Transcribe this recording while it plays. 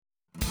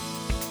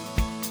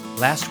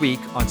Last week,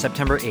 on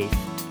September 8th,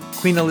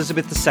 Queen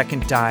Elizabeth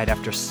II died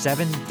after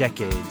 7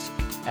 decades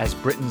as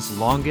Britain's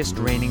longest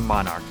reigning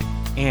monarch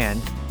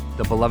and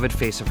the beloved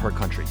face of her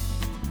country.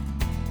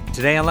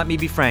 Today on Let Me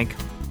Be Frank,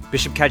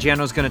 Bishop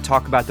Caggiano is going to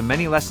talk about the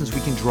many lessons we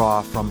can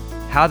draw from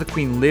how the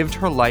Queen lived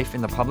her life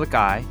in the public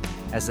eye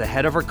as the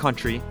head of her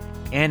country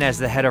and as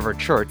the head of her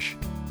church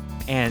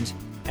and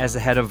as the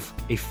head of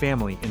a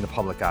family in the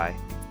public eye.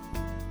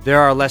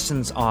 There are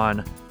lessons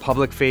on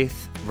public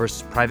faith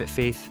versus private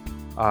faith,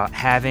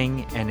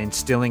 having and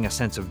instilling a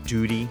sense of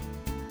duty,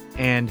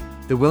 and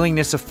the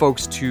willingness of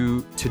folks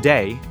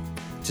today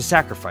to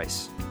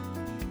sacrifice.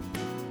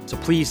 So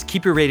please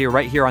keep your radio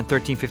right here on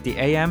 1350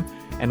 AM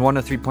and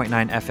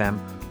 103.9 FM,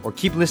 or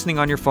keep listening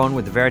on your phone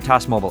with the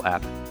Veritas mobile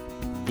app.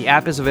 The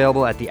app is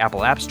available at the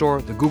Apple App Store,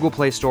 the Google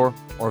Play Store,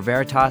 or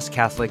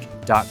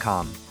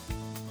veritascatholic.com.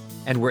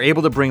 And we're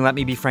able to bring Let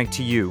Me Be Frank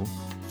to you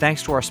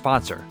thanks to our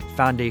sponsor,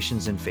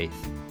 Foundations in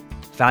Faith.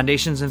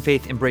 Foundations in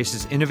Faith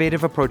embraces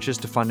innovative approaches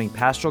to funding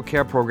pastoral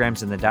care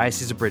programs in the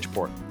Diocese of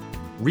Bridgeport.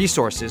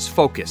 Resources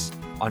focus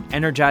on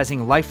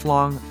energizing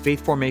lifelong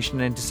faith formation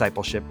and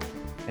discipleship,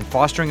 and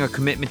fostering a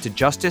commitment to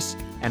justice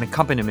and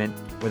accompaniment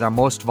with our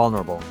most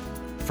vulnerable,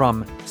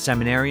 from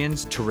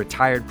seminarians to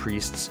retired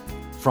priests,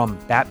 from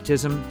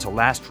baptism to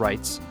last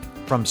rites,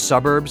 from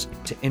suburbs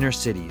to inner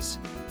cities.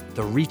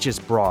 The reach is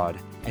broad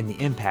and the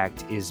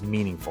impact is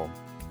meaningful.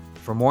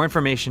 For more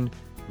information,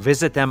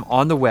 visit them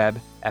on the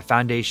web at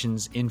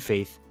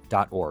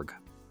foundationsinfaith.org.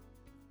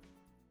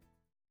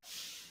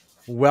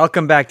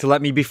 Welcome back to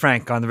Let Me Be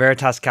Frank on the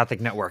Veritas Catholic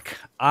Network.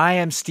 I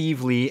am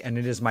Steve Lee, and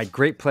it is my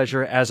great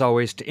pleasure, as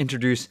always, to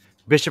introduce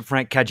Bishop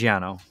Frank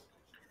Caggiano.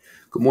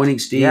 Good morning,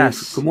 Steve.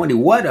 Yes. Good morning.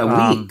 What a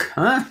week,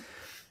 huh?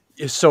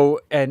 So,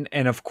 and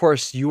of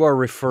course, you are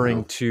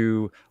referring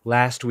to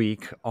last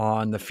week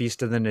on the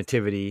Feast of the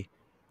Nativity.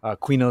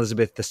 Queen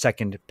Elizabeth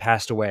II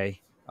passed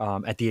away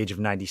at the age of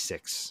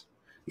 96.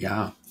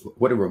 Yeah,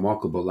 what a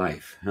remarkable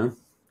life, huh?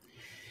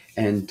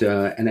 And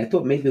I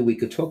thought maybe we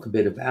could talk a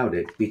bit about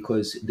it,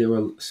 because there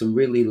are some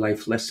really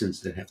life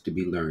lessons that have to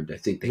be learned. I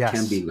think that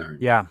can be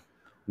learned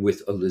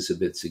with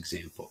Elizabeth's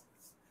example.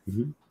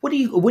 Mm-hmm. What do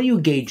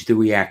you gauge the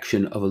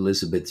reaction of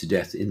Elizabeth's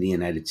death in the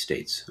United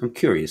States? I'm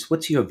curious.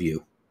 What's your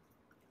view?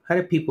 How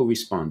did people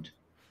respond?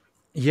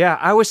 Yeah,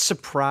 I was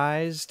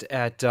surprised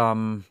at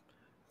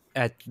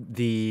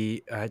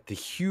the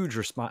huge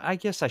response. I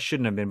guess I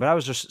shouldn't have been, but I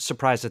was just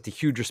surprised at the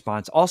huge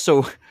response.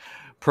 Also,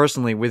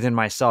 personally, within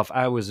myself,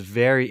 I was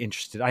very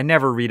interested. I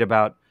never read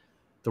about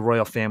the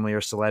royal family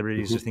or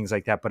celebrities or things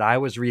like that, but I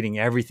was reading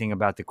everything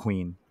about the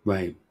Queen.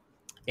 Right.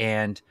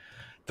 And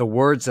the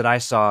words that I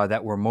saw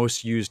that were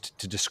most used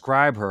to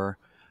describe her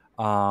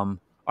are,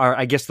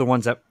 I guess, the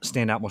ones that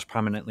stand out most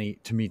prominently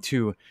to me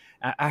too.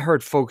 I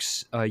heard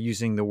folks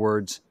using the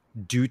words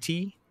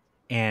duty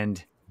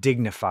and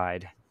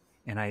dignified.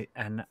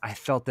 And I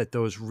felt that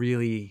those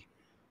really,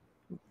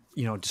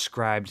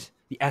 described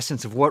the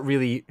essence of what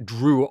really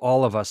drew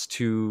all of us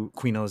to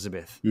Queen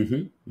Elizabeth.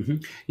 Mm-hmm. Mm-hmm.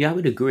 Yeah, I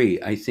would agree.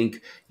 I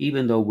think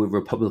even though we're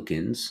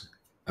Republicans,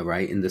 all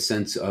right, in the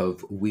sense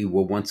of we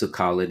were once a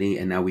colony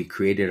and now we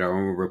created our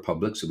own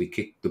republic, so we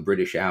kicked the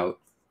British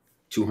out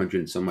 200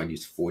 and some odd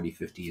years, 40,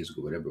 50 years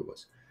ago, whatever it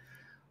was.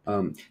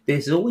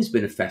 There's always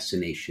been a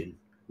fascination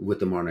with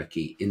the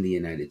monarchy in the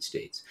United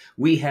States.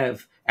 We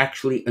have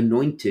actually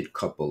anointed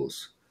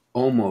couples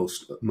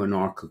almost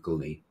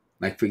monarchically,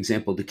 like, for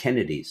example, the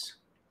Kennedys.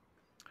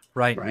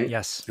 Right?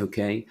 Yes.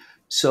 Okay.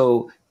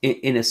 So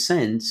in a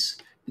sense,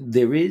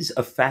 there is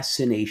a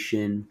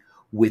fascination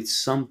with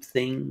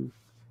something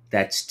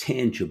that's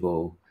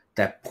tangible,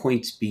 that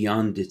points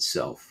beyond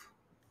itself.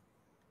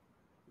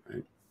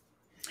 Right?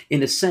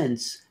 In a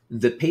sense,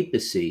 the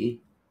papacy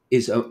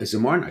is a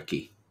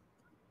monarchy,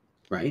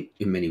 right?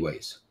 In many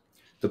ways.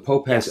 The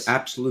Pope has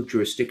absolute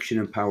jurisdiction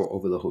and power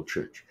over the whole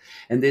church.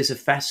 And there's a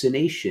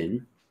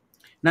fascination,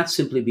 not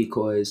simply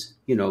because,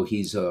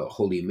 he's a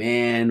holy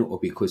man or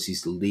because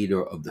he's the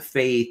leader of the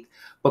faith,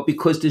 but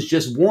because there's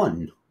just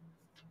one.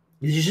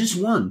 There's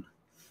just one,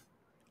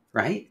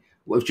 right?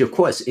 Which, of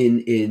course,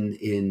 in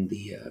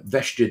the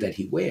vesture that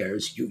he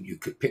wears, you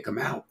could pick him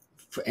out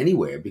for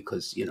anywhere,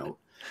 because,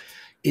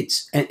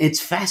 it's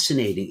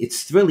fascinating.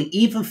 It's thrilling,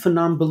 even for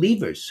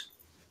non-believers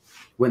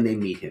when they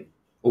meet him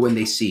or when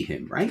they see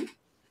him, right?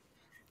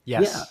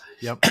 Yes.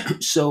 Yeah.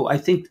 Yep. So I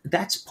think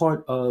that's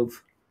part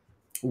of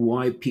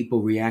why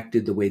people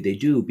reacted the way they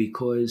do,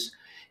 because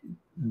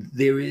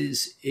there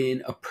is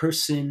in a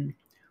person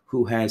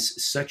who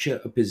has such a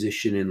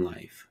position in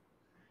life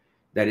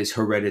that is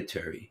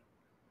hereditary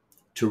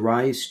to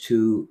rise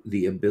to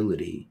the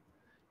ability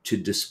to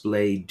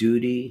display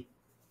duty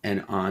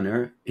and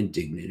honor and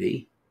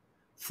dignity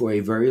for a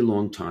very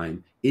long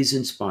time is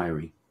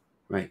inspiring,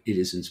 right? It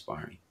is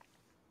inspiring.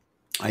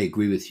 I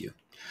agree with you.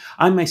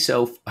 I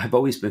myself have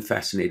always been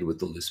fascinated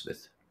with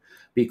Elizabeth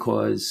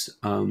because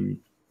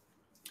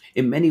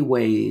in many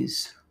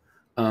ways,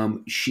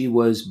 she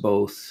was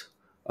both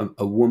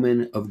a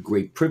woman of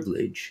great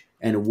privilege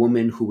and a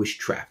woman who was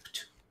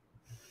trapped.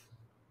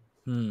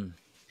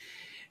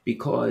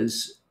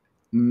 Because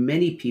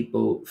many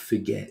people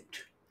forget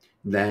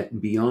that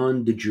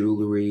beyond the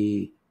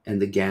jewelry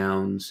and the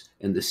gowns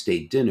and the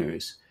state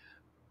dinners,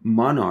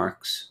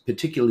 monarchs,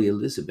 particularly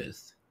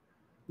Elizabeth,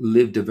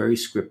 lived a very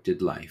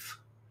scripted life.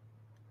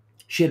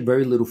 She had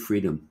very little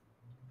freedom,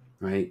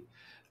 right?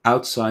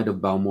 Outside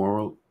of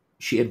Balmoral,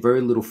 she had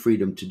very little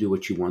freedom to do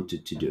what she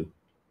wanted to do.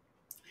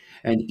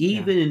 And Yeah.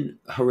 even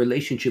her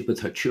relationship with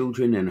her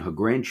children and her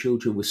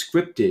grandchildren was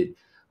scripted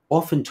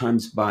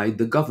oftentimes by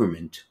the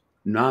government,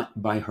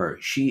 not by her.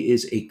 She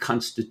is a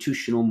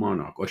constitutional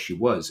monarch, or she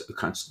was a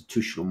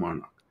constitutional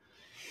monarch,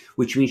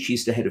 which means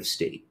she's the head of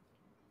state.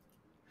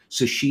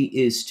 So she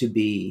is to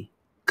be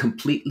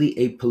completely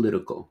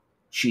apolitical.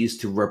 She is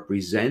to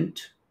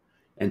represent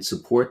and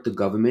support the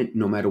government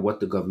no matter what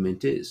the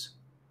government is.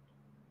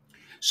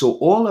 So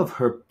all of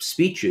her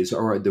speeches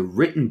are either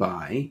written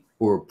by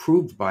or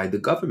approved by the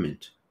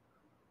government.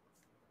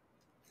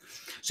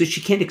 So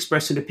she can't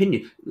express an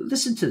opinion.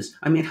 Listen to this.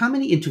 I mean, how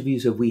many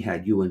interviews have we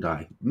had, you and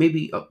I?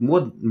 Maybe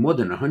more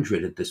than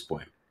 100 at this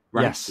point,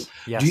 right? Yes.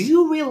 Do Yes.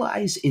 you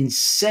realize in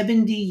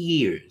 70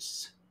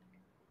 years,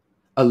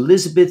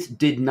 Elizabeth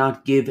did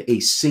not give a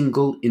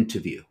single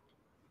interview?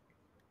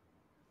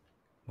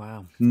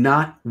 Wow.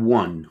 Not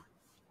one.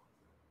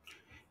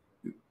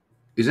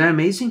 Is that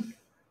amazing?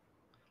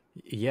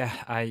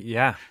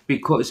 Yeah.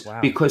 Because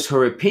Wow. because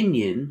her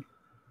opinion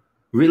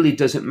really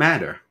doesn't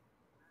matter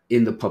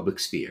in the public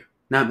sphere.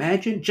 Now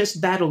imagine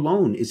just that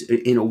alone is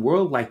in a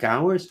world like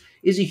ours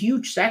is a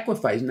huge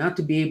sacrifice not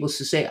to be able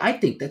to say, I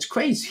think that's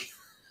crazy.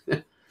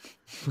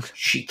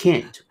 She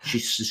can't.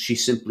 She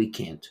simply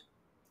can't.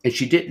 And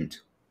she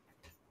didn't.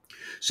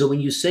 So when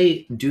you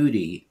say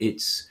duty,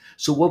 it's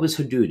so what was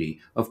her duty?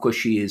 Of course,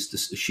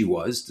 she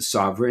was the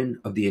sovereign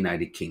of the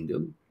United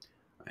Kingdom.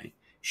 Right?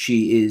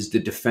 She is the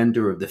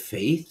defender of the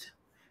faith.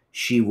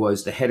 She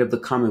was the head of the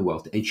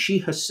Commonwealth, and she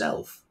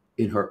herself,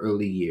 in her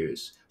early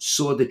years,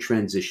 saw the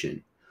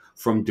transition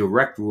from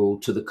direct rule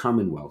to the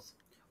Commonwealth,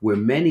 where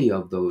many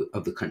of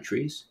the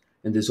countries,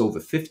 and there's over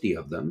 50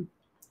 of them,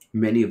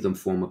 many of them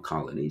former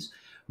colonies,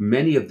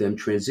 many of them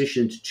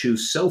transitioned to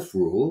self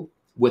rule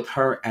with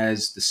her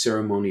as the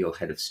ceremonial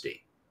head of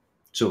state.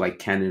 So, like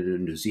Canada,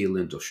 New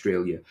Zealand,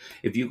 Australia.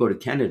 If you go to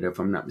Canada, if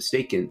I'm not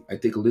mistaken, I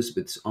think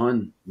Elizabeth's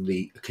on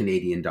the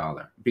Canadian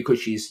dollar because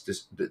she's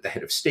the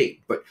head of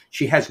state, but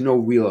she has no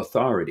real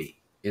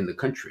authority in the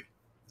country.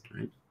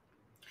 Right?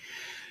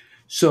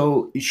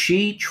 So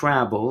she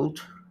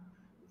traveled,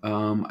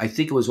 I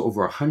think it was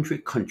over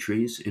 100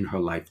 countries in her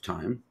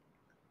lifetime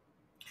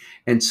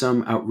and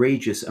some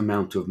outrageous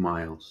amount of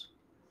miles.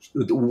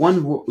 The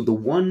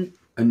one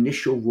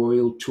initial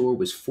royal tour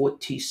was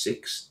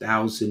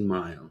 46,000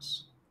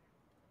 miles.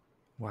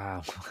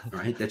 Wow.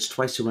 Right? That's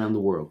twice around the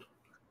world.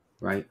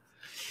 Right?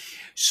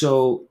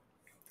 So,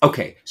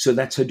 okay, so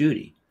that's her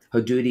duty.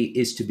 Her duty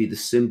is to be the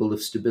symbol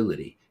of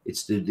stability.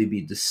 It's to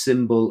be the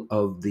symbol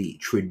of the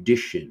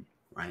tradition,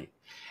 right?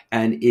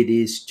 And it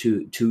is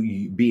to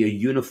be a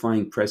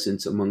unifying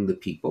presence among the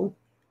people,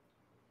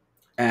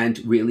 and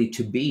really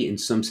to be in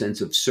some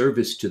sense of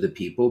service to the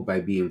people by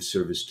being of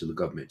service to the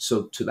government.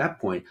 So to that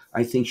point,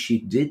 I think she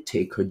did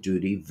take her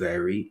duty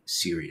very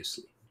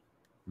seriously,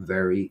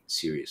 very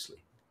seriously.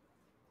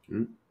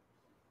 Mm.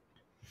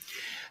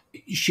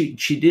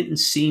 She didn't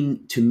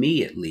seem to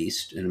me, at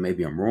least, and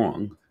maybe I'm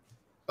wrong,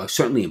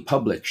 certainly in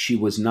public, she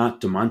was not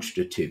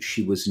demonstrative.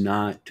 She was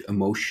not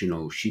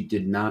emotional. She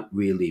did not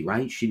really,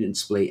 right? She didn't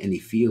display any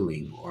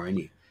feeling or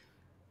any.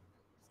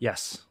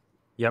 Yes.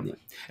 Yep. Yeah.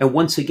 And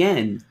once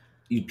again,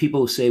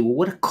 people will say, well,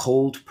 what a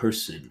cold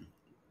person,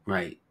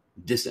 right?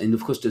 And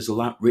of course, there's a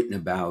lot written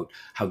about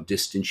how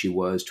distant she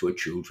was to her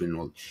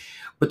children.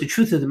 But the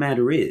truth of the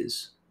matter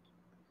is,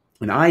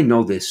 and I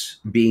know this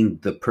being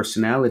the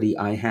personality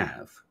I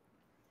have,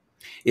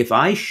 if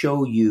I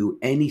show you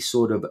any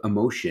sort of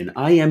emotion,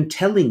 I am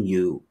telling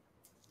you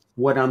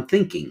what I'm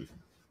thinking.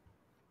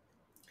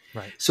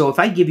 Right. So if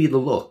I give you the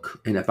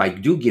look, and if I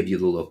do give you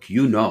the look,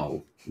 you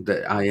know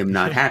that I am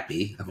not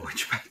happy of what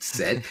you're about to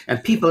say,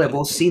 and people have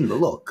all seen the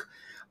look.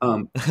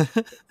 Um,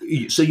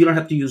 so you don't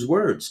have to use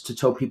words to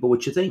tell people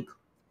what you think.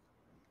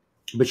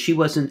 But she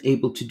wasn't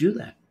able to do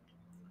that.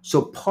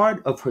 So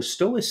part of her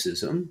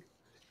stoicism,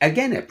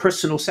 again, a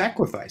personal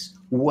sacrifice,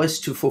 was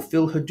to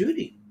fulfill her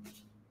duty,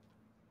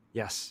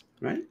 Yes.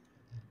 right?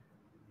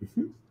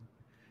 Mhm.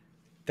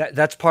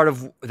 That's part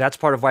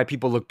of why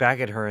people look back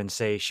at her and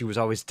say she was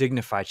always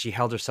dignified. She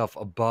held herself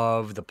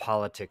above the Right.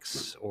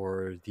 politics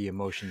or the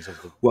emotions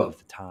of Well,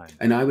 the time.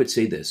 and I would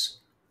say this: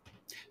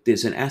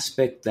 there's an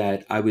aspect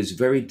that I was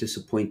very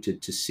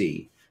disappointed to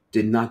see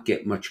did not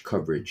get much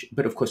coverage,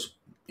 but of course,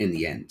 in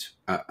the end,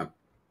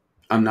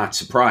 I'm not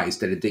surprised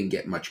that it didn't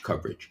get much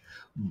coverage.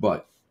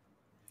 But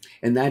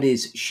and that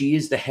is, she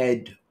is the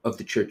head of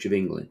the Church of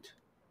England.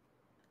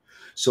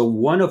 So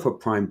one of her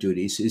prime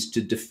duties is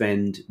to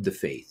defend the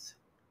faith.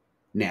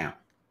 Now,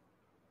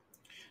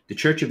 the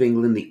Church of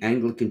England, the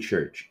Anglican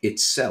Church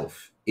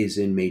itself, is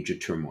in major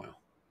turmoil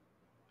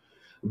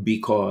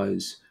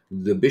because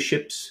the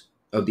bishops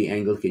of the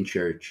Anglican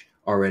Church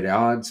are at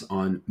odds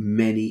on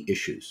many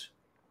issues.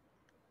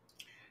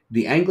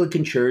 the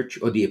Anglican Church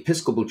or the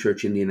Episcopal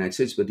Church in the United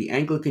States, but the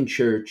Anglican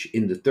Church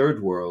in the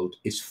third world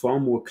is far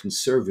more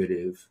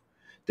conservative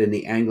than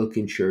the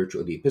Anglican Church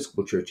or the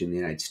Episcopal Church in the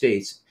United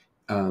States,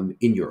 in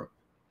Europe.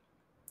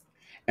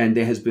 And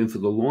there has been for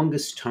the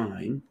longest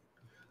time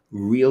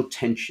real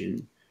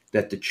tension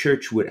that the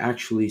church would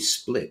actually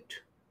split,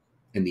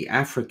 and the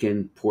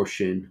African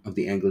portion of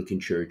the Anglican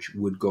Church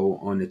would go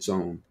on its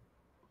own.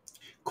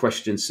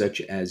 Questions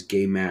such as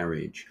gay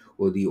marriage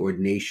or the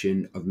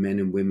ordination of men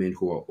and women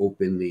who are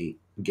openly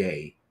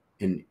gay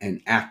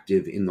and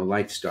active in the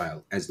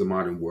lifestyle, as the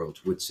modern world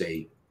would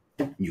say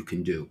you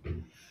can do,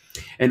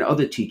 and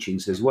other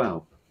teachings as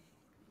well.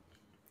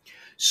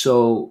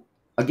 So,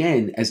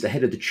 again, as the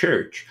head of the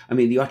church, I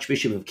mean, the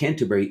Archbishop of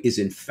Canterbury is,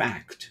 in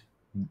fact,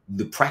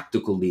 the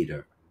practical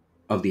leader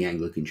of the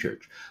Anglican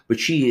Church. But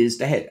she is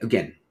the head,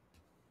 again,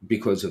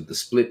 because of the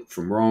split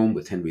from Rome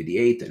with Henry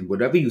VIII, and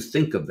whatever you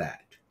think of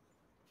that.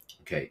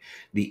 Okay,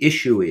 the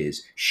issue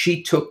is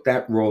she took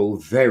that role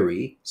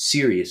very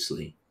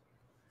seriously.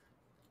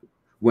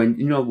 When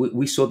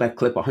we saw that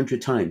clip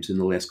 100 times in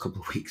the last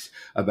couple of weeks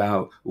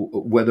about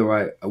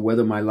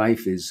whether my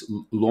life is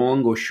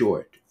long or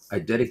short. I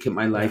dedicate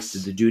my life Yes. to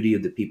the duty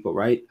of the people,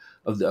 right?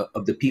 Of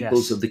the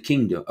peoples Yes. of the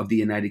kingdom, of the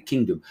United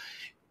Kingdom.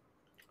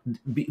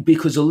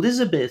 Because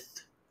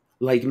Elizabeth,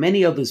 like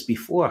many others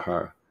before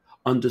her,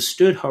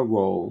 understood her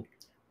role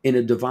in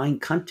a divine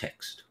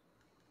context.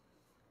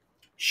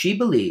 She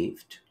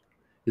believed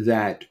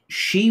that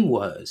she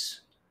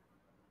was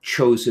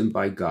chosen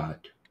by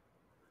God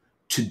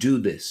to do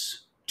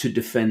this, to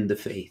defend the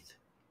faith.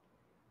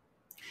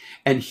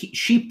 And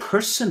she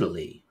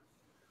personally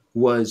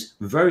was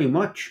very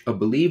much a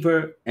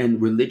believer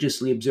and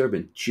religiously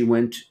observant. She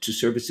went to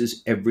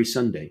services every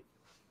Sunday.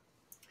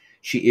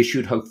 She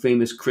issued her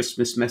famous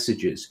Christmas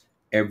messages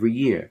every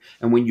year.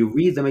 And when you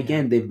read them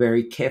again, they're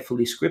very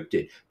carefully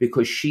scripted,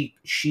 because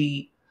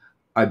she,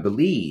 I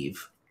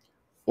believe,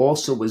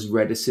 also was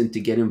reticent to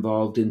get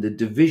involved in the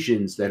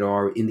divisions that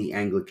are in the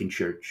Anglican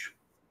Church.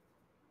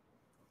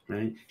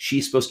 Right?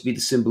 She's supposed to be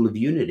the symbol of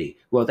unity.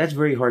 Well, that's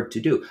very hard to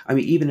do. I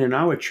mean, even in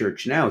our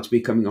church now, it's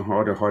becoming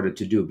harder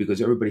to do,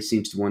 because everybody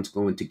seems to want to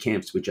go into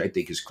camps, which I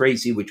think is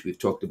crazy, which we've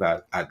talked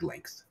about at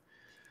length.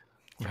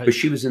 Right. But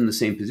she was in the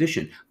same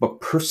position. But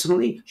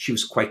personally, she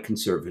was quite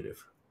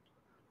conservative.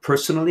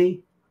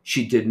 Personally,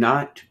 she did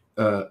not,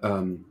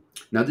 now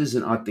this is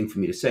an odd thing for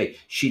me to say,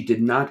 she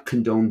did not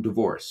condone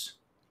divorce.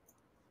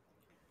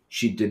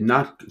 She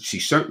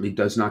certainly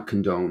does not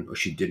condone, or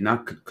she did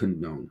not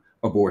condone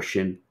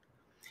abortion.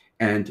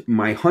 And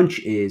my hunch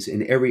is,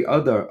 in every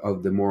other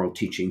of the moral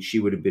teachings, she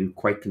would have been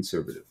quite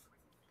conservative.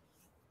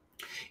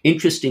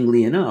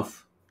 Interestingly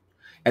enough,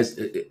 as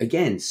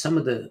again, some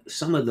of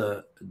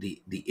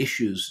the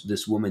issues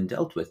this woman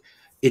dealt with,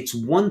 it's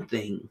one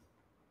thing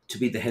to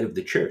be the head of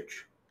the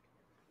church.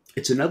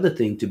 It's another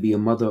thing to be a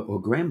mother or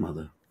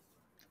grandmother.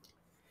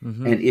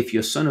 Mm-hmm. And if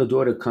your son or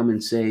daughter come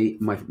and say,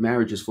 my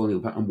marriage is falling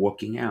apart, I'm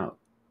walking out.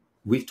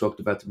 We've talked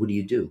about, what do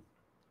you do?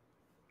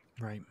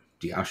 Right.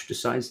 Do you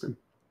ostracize them?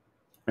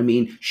 I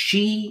mean,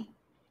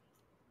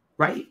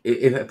 right?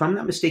 If I'm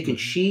not mistaken,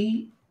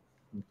 she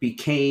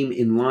became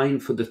in line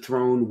for the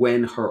throne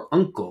when her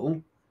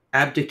uncle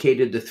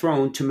abdicated the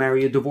throne to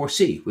marry a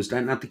divorcee. Was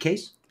that not the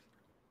case?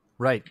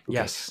 Right. Okay.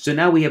 Yes. So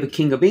now we have a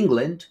king of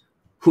England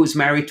who is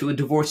married to a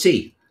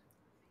divorcee.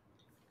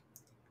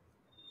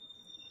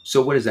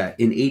 So what is that?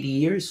 In 80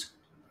 years?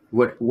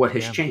 What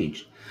has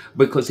changed?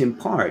 Because in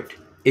part,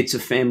 it's a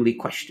family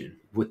question.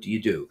 What do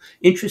you do?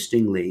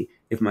 Interestingly,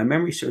 if my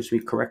memory serves me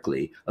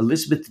correctly,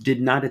 Elizabeth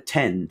did not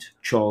attend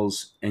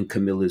Charles and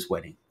Camilla's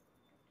wedding.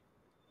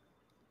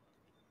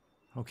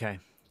 Okay.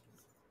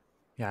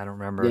 Yeah, I don't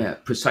remember. Yeah,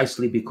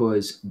 precisely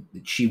because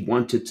she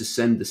wanted to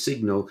send the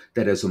signal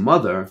that as a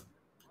mother,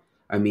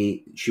 I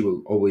mean, she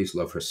will always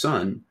love her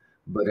son,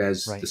 but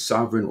as the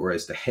sovereign or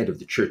as the head of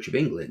the Church of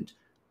England,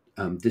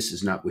 this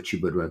is not what she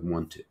would have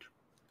wanted.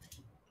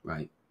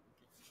 Right?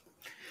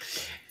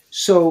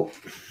 So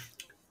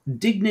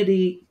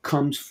dignity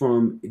comes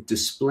from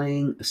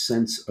displaying a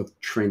sense of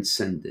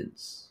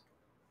transcendence.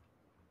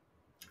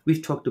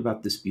 We've talked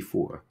about this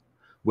before,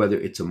 whether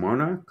it's a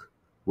monarch,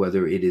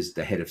 whether it is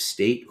the head of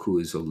state who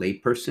is a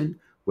layperson,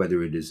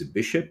 whether it is a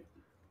bishop,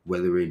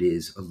 whether it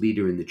is a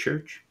leader in the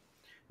church.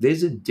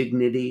 There's a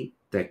dignity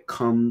that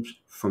comes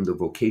from the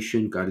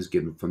vocation God has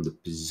given, from the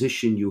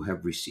position you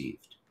have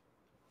received.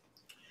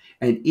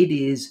 And it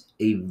is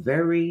a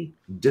very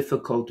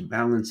difficult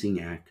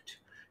balancing act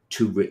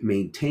to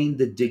maintain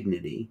the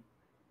dignity,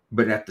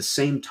 but at the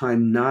same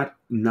time not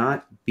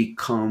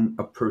become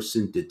a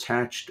person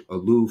detached,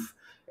 aloof,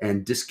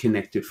 and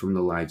disconnected from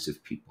the lives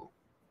of people.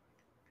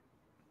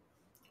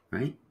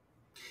 Right?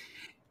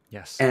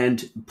 Yes.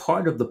 And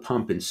part of the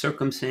pomp and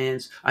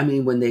circumstance, I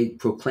mean, when they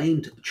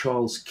proclaimed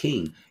Charles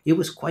king, it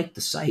was quite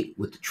the sight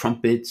with the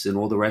trumpets and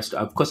all the rest.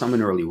 Of course, I'm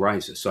an early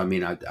riser, so I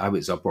mean, I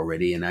was up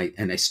already, and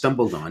I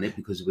stumbled on it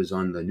because it was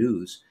on the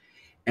news.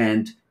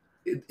 And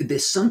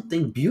there's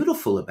something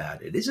beautiful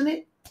about it, isn't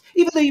it?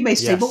 Even though you may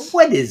say, Yes. "But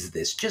what is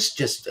this?"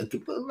 Just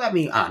let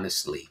me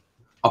honestly.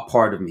 A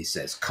part of me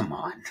says, come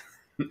on.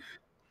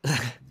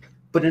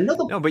 But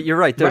another, No, but you're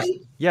right. right?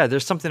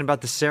 There's something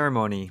about the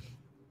ceremony.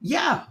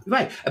 Yeah,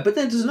 right. But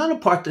then there's another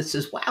part that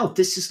says, wow,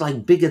 this is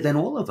like bigger than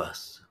all of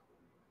us.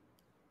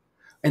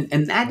 And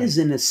that Right. is,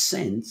 in a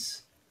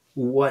sense,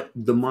 what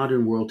the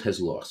modern world has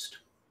lost.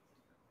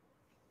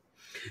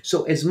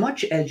 So, as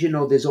much as,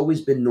 there's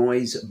always been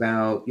noise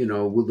about,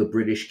 will the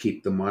British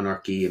keep the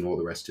monarchy and all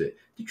the rest of it,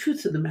 the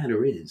truth of the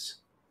matter is,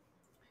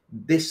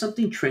 there's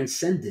something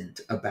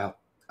transcendent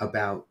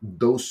about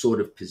those sort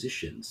of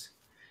positions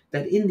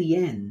that in the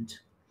end,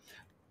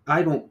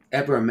 I don't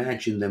ever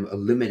imagine them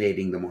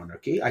eliminating the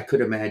monarchy. I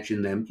could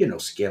imagine them,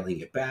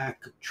 scaling it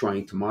back,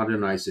 trying to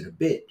modernize it a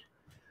bit.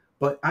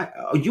 But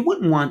you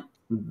wouldn't want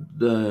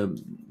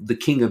the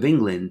King of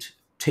England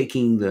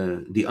taking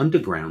the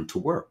underground to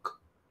work.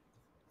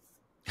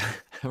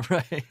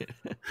 Right.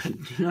 You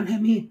know what I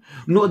mean?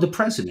 Nor the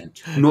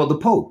president, nor the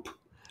Pope.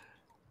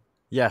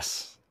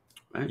 Yes.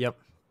 Right? Yep.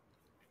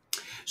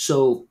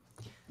 So,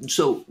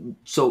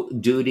 so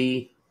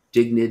duty,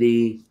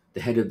 dignity,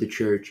 the head of the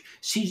church.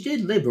 She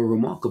did live a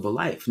remarkable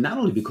life, not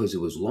only because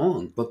it was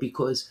long, but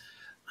because,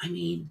 I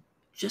mean,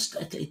 just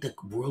I think the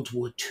World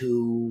War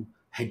II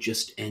had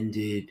just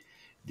ended.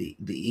 The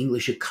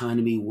English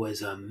economy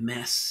was a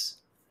mess.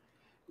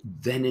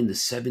 Then in the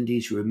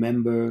 70s,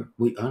 remember,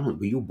 I don't know,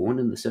 were you born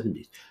in the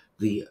 70s?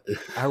 The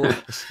I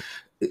was.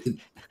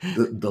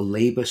 the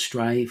labor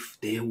strife,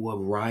 there were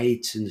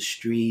riots in the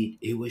street.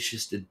 It was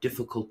just a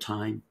difficult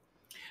time.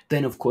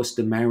 Then, of course,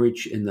 the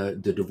marriage and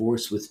the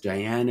divorce with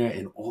Diana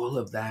and all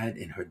of that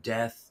and her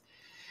death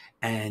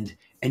and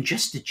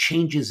just the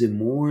changes in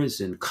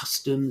mores and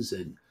customs.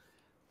 And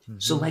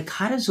so, Mhm. like,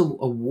 how does a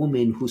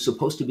woman who's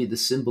supposed to be the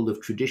symbol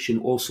of tradition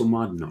also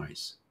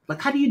modernize?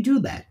 Like, how do you do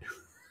that?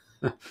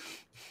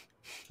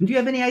 Do you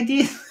have any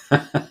idea?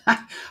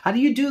 How do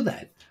you do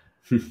that?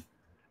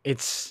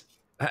 It's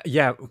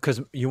yeah,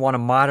 because you want to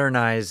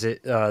modernize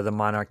it, the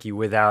monarchy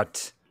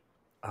without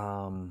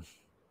um,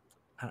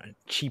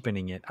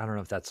 cheapening it. I don't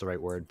know if that's the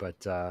right word,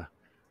 but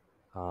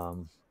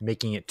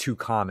making it too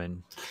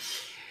common.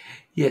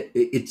 Yeah,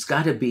 it's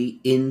got to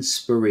be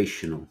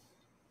inspirational.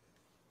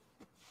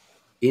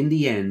 In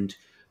the end,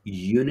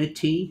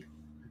 unity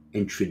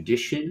and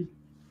tradition,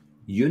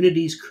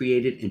 unity is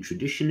created and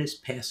tradition is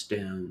passed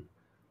down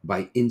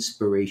by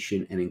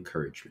inspiration and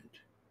encouragement.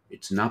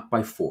 It's not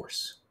by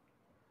force,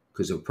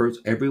 because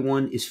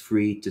everyone is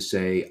free to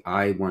say,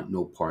 "I want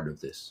no part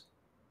of this,"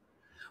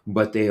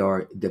 but they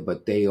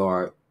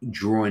are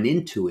drawn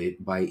into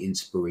it by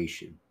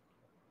inspiration.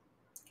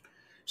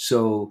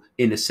 So,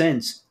 in a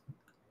sense,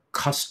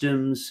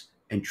 customs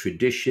and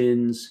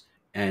traditions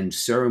and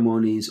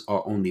ceremonies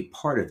are only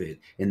part of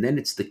it, and then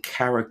it's the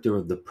character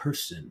of the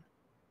person,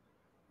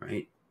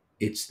 right?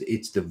 It's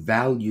the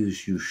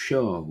values you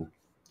show.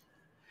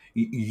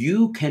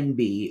 You can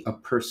be a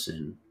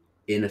person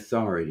in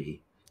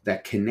authority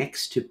that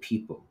connects to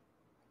people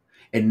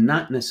and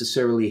not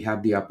necessarily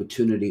have the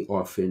opportunity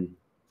often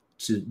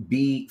to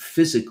be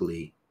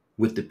physically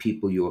with the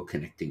people you're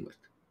connecting with.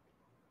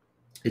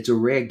 It's a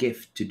rare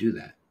gift to do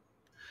that,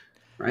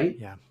 right?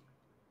 Yeah.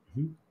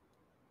 Mhm.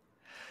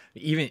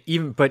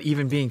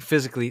 Even being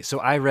physically. So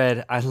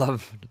I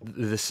love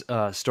this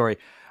story.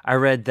 I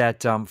read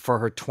that for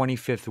her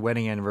 25th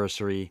wedding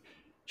anniversary,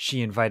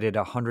 she invited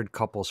 100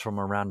 couples from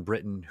around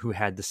Britain who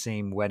had the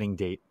same wedding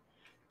date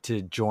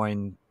to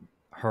join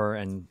her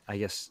and I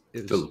guess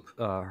it was Philip.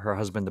 her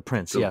husband, the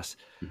prince. Philip. Yes,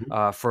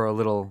 Mhm. for a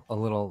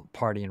little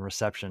party and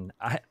reception.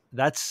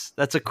 That's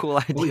a cool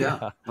Oh yeah.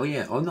 idea. Oh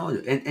yeah. Oh no.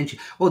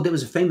 There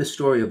was a famous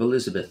story of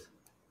Elizabeth.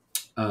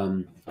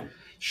 Um,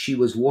 she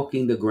was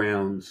walking the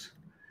grounds.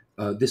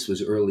 This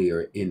was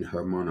earlier in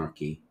her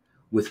monarchy,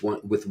 with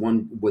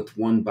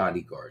one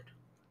bodyguard,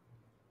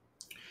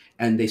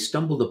 and they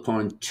stumbled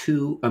upon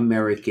two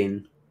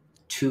American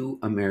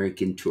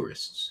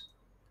tourists,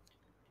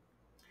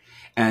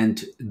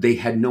 and they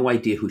had no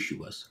idea who she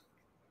was.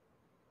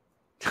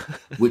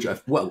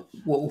 Well,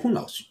 who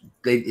knows?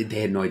 They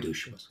had no idea who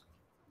she was.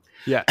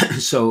 Yeah.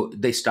 So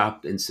they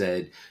stopped and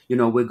said,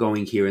 we're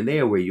going here and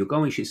there. Where are you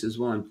going? She says,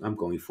 well, I'm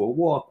going for a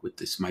walk with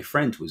this my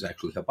friend who was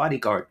actually her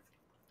bodyguard.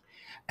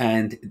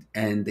 And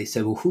they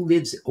said, well, who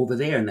lives over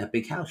there in that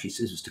big house? She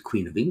says, it's the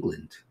Queen of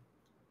England.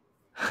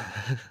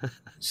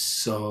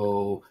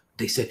 So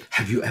they said,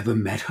 have you ever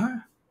met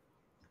her?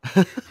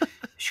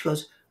 She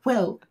goes,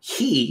 well,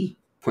 he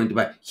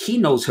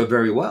knows her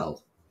very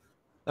well.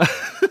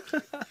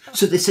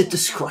 So they said,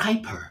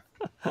 describe her.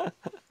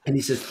 And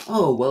he says,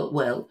 oh,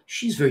 well,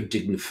 she's very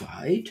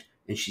dignified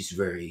and she's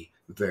very,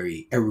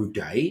 very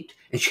erudite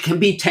and she can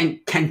be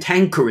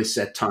cantankerous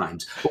at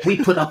times, but we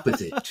put up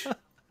with it.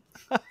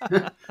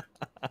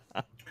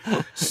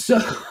 So,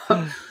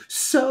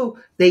 so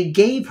they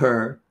gave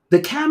her the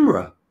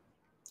camera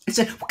and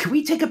said, well, can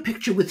we take a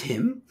picture with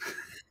him?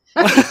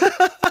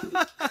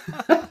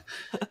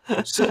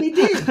 So they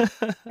did.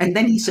 And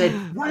then he said,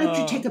 why don't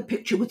you take a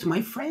picture with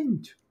my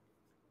friend?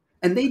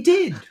 And they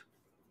did.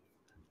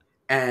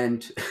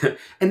 And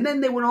and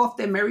then they went off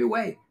their merry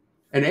way.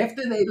 And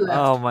after they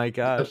Oh left, my of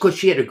gosh. course,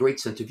 she had a great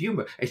sense of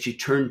humor, and she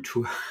turned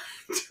to,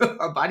 to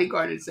her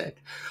bodyguard and said,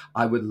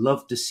 "I would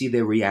love to see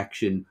their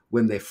reaction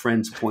when their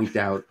friends point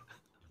out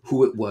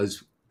who it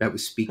was that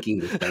was speaking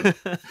with them."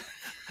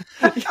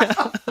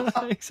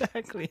 Yeah,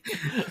 exactly.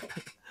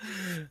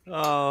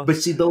 Oh, But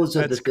see, those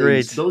are the that's things.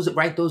 great. Those are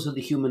right. Those are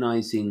the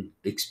humanizing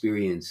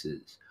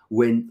experiences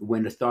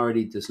when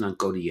authority does not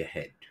go to your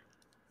head.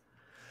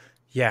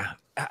 Yeah,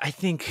 I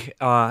think,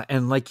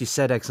 and like you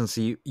said,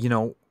 Excellency,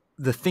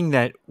 the thing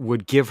that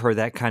would give her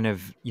that kind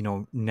of,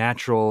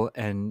 natural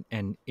and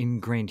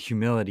ingrained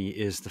humility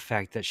is the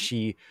fact that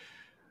she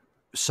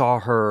saw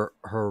her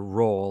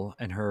role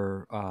and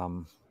her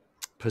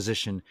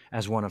position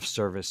as one of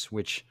service,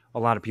 which a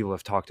lot of people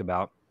have talked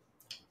about.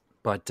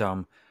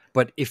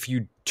 But if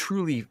you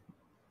truly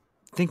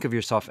think of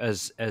yourself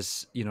as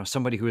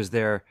somebody who is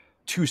there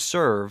to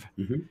serve,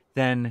 Hmm.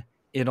 then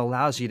it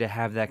allows you to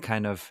have that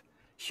kind of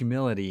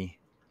humility,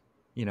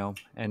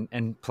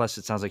 and plus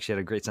it sounds like she had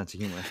a great sense of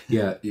humor.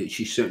 Yeah,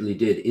 she certainly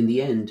did. In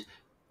the end,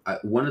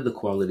 one of the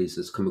qualities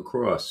that's come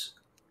across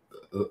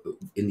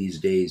in these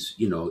days,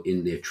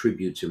 in their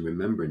tributes and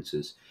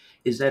remembrances,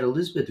 is that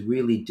Elizabeth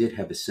really did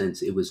have a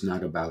sense it was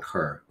not about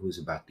her, it was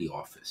about the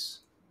office.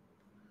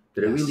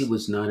 That it really Yes.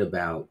 was not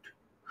about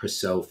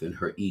herself and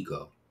her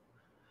ego,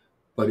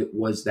 but it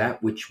was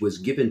that which was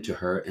given to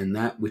her and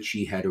that which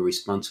she had a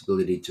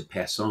responsibility to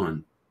pass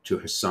on to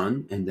her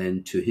son and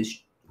then to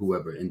his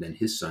whoever, and then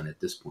his son at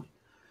this point.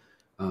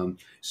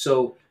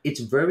 So it's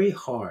very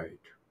hard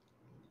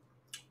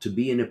to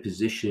be in a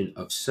position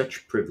of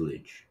such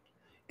privilege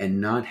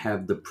and not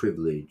have the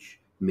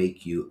privilege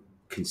make you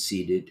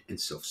conceited and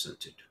self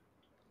centered.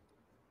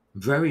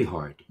 Very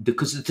hard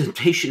because the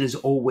temptation is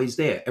always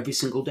there every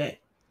single day,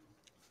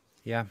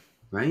 Yeah.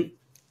 right?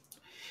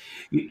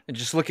 You- And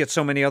just look at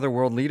so many other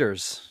world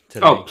leaders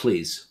oh, today.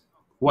 please.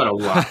 What a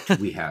lot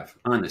we have,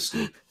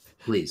 honestly.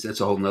 Please, that's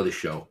a whole nother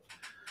show.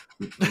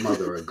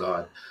 Mother of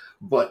God.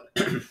 But,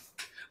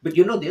 but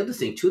the other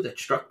thing too that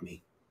struck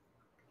me,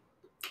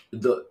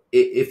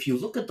 if you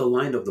look at the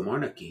line of the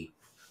monarchy,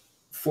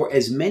 for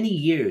as many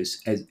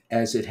years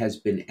as it has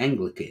been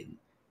Anglican,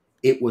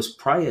 it was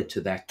prior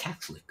to that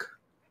Catholic,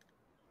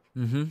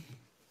 Mm-hmm.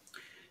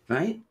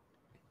 right?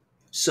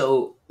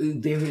 So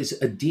there is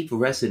a deep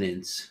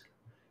resonance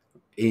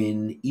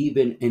in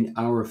even in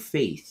our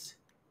faith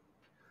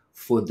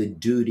for the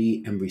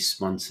duty and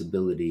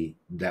responsibility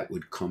that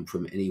would come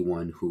from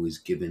anyone who is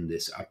given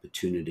this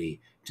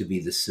opportunity to be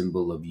the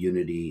symbol of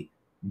unity,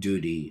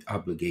 duty,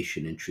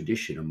 obligation, and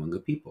tradition among a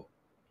people.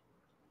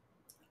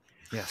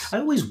 Yes. I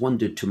always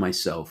wondered to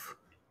myself,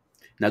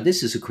 now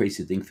this is a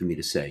crazy thing for me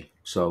to say,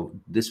 so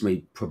this may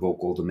provoke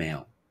all the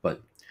mail,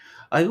 but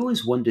I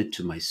always wondered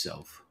to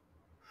myself,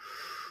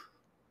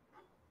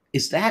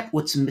 is that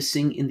what's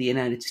missing in the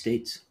United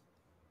States?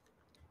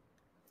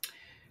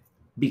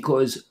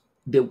 Because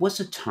there was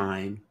a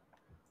time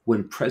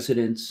when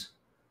presidents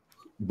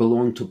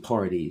belonged to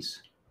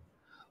parties,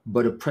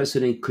 but a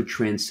president could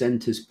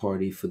transcend his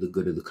party for the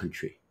good of the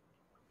country.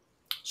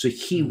 So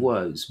he Mm.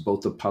 was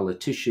both a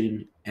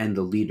politician and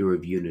the leader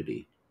of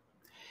unity.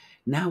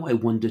 Now I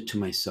wonder to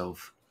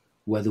myself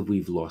whether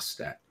we've lost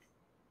that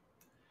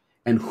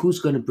and who's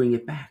going to bring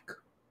it back.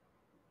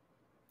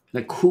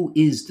 Like, who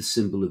is the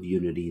symbol of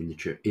unity in the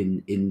church,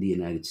 in the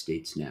United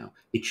States now?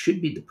 It should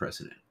be the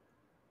president.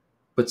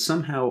 But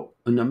somehow,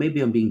 now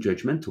maybe I'm being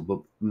judgmental,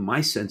 but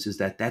my sense is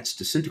that that's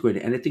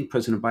disintegrated. And I think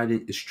President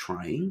Biden is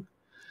trying.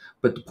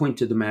 But the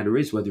point of the matter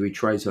is, whether he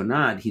tries or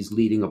not, he's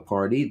leading a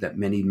party that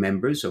many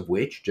members of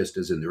which, just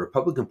as in the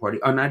Republican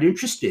Party, are not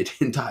interested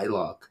in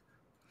dialogue.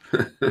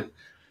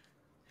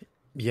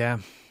 Yeah.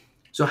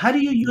 So, how do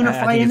you I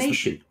unify think a it's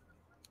nation?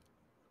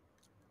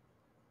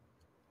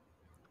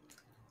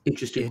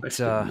 Interesting it.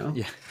 question, no?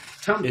 Yeah.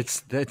 Tell me.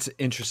 That's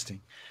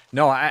interesting.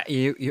 No, I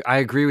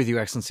agree with you,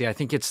 Excellency. I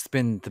think it's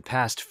been the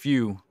past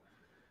few Hmm.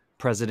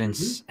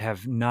 presidents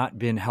have not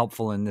been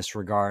helpful in this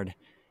regard,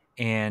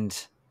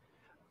 and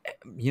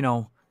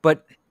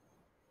but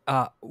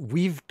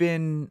we've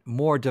been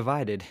more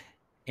divided,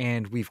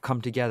 and we've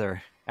come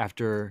together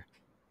after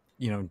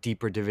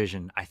deeper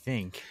division. I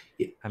think.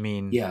 I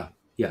mean, Yeah,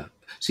 yeah.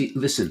 See,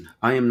 listen,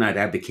 I am not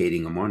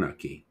advocating a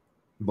monarchy,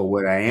 but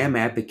what I yeah, am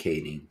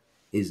advocating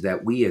is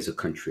that we as a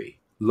country,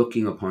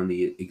 looking upon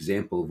the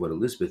example of what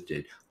Elizabeth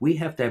did, we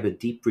have to have a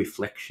deep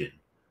reflection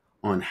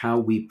on how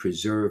we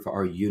preserve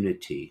our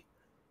unity,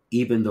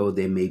 even though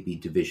there may be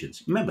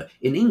divisions. Remember,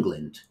 in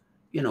England,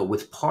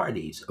 with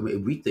parties, I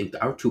mean, we think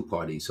our two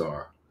parties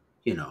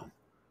you know,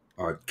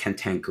 are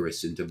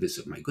cantankerous and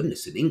divisive. My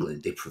goodness, in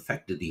England, they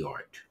perfected the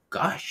art.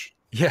 Gosh,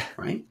 yeah,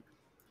 right?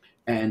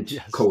 And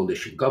yes,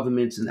 coalition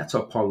governments, and that's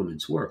how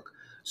parliaments work.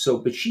 So,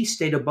 but she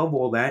stayed above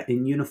all that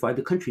and unified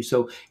the country.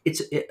 So,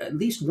 at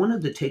least one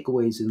of the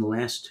takeaways in the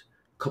last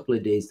couple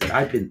of days that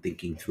I've been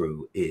thinking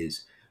through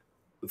is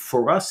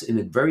for us in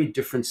a very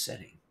different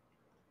setting,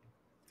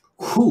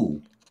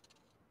 who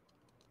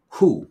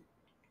who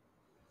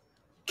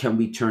can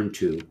we turn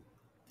to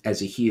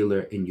as a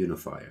healer and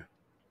unifier?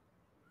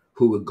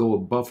 who would go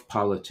above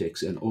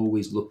politics and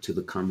always look to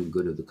the common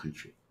good of the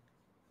country?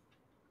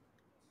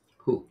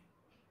 Who?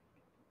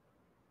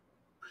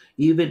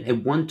 Even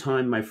at one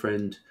time, my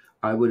friend,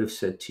 I would have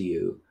said to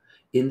you,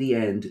 in the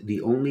end, the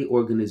only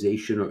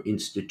organization or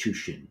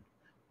institution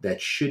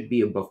that should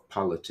be above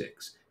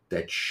politics,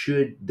 that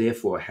should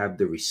therefore have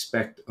the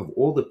respect of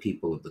all the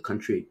people of the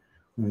country,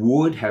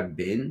 would have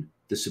been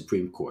the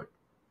Supreme Court.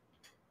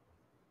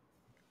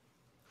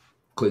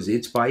 Because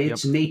it's by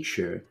its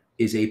nature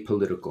is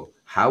apolitical.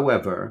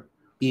 However,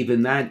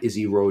 even that is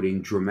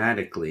eroding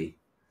dramatically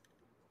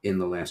in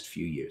the last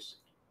few years.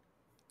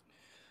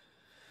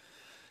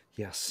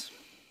 Yes.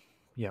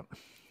 Yep.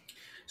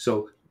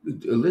 So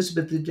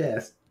Elizabeth's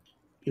death,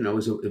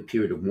 is a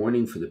period of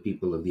mourning for the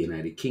people of the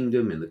United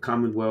Kingdom and the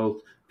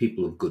Commonwealth,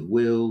 people of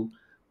goodwill.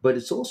 But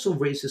it also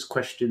raises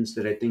questions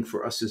that I think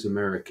for us as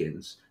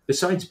Americans,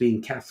 besides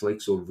being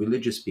Catholics or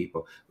religious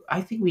people,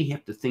 I think we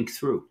have to think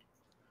through.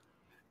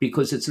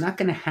 Because it's not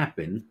going to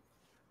happen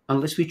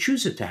unless we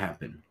choose it to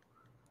happen.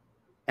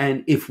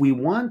 And if we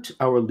want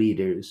our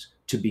leaders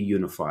to be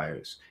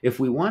unifiers, if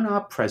we want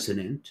our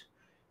president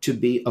to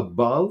be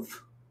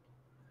above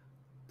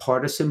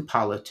partisan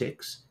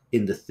politics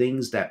in the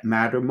things that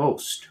matter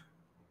most,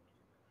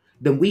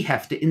 then we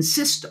have to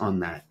insist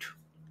on that.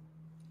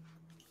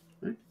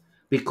 Right?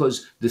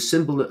 Because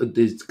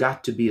there's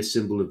got to be a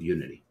symbol of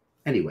unity.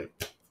 Anyway.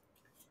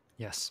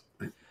 Yes.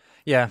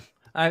 Yeah.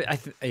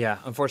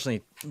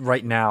 Unfortunately,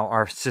 right now,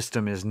 our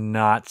system is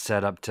not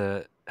set up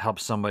to help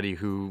somebody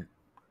who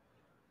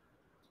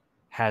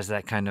has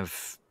that kind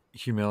of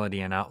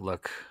humility and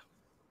outlook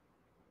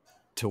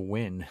to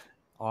win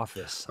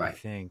office, right. I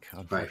think.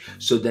 Right.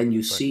 So then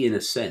you see, in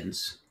a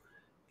sense,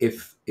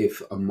 if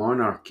a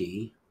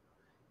monarchy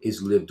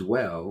is lived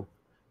well,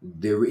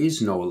 there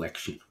is no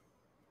election.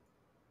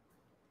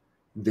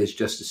 There's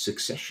just a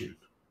succession.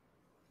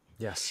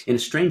 Yes. In a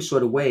strange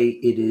sort of way,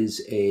 it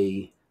is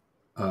a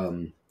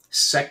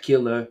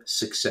secular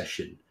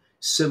succession,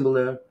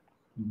 similar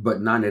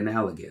but not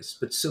analogous,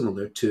 but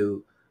similar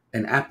to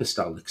an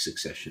apostolic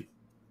succession.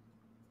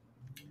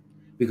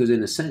 Because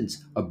in a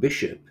sense, a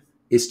bishop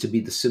is to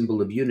be the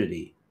symbol of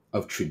unity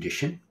of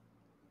tradition,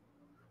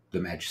 the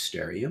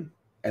magisterium,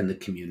 and the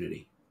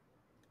community.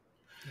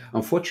 Yeah.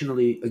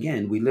 Unfortunately,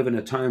 again, we live in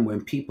a time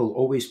when people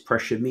always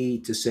pressure me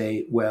to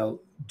say,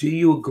 well, do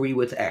you agree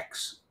with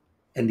X?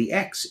 And the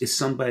X is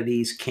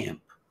somebody's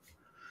camp.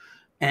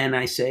 And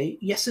I say,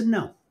 yes and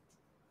no.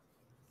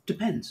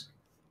 Depends.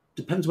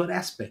 Depends what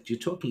aspect you're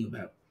talking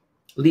about.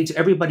 Leaves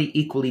everybody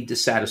equally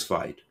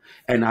dissatisfied.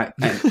 And I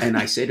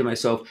say to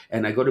myself,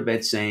 and I go to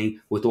bed saying,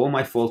 with all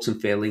my faults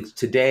and failings,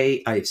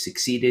 today I have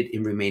succeeded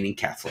in remaining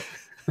Catholic.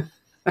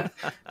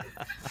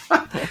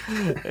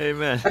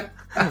 Amen.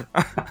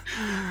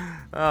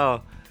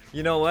 Oh,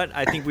 you know what?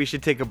 I think we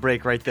should take a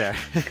break right there.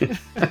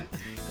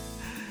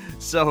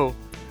 So,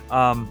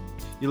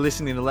 you're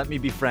listening to Let Me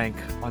Be Frank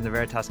on the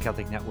Veritas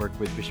Catholic Network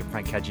with Bishop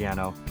Frank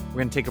Caggiano. We're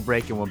going to take a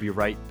break and we'll be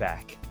right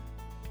back.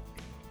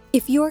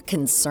 If you're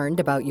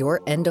concerned about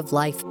your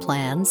end-of-life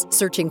plans,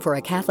 searching for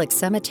a Catholic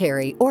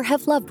cemetery, or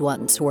have loved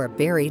ones who are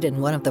buried in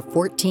one of the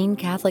 14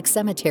 Catholic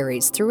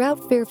cemeteries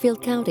throughout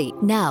Fairfield County,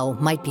 now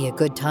might be a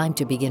good time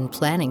to begin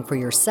planning for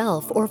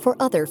yourself or for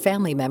other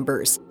family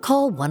members.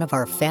 Call one of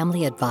our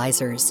family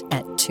advisors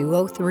at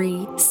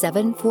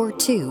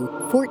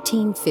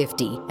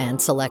 203-742-1450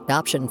 and select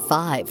option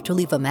 5 to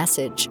leave a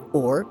message,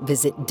 or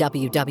visit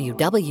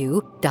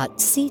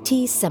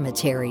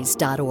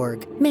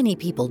www.ctcemeteries.org. Many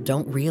people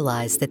don't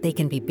realize that they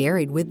can be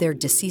buried with their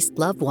deceased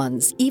loved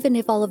ones, even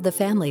if all of the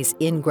family's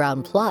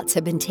in-ground plots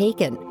have been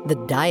taken. The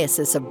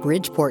Diocese of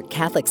Bridgeport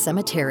Catholic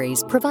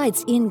Cemeteries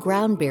provides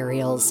in-ground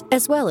burials,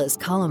 as well as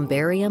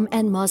columbarium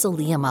and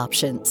mausoleum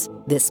options.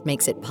 This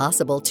makes it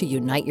possible to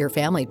unite your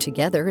family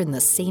together in the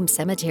same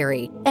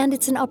cemetery, and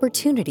it's an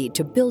opportunity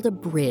to build a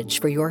bridge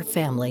for your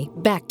family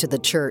back to the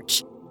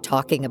church.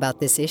 Talking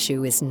about this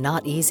issue is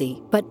not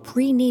easy, but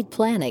pre-need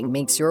planning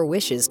makes your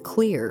wishes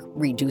clear,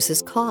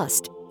 reduces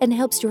cost, and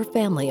helps your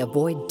family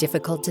avoid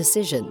difficult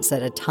decisions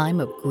at a time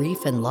of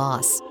grief and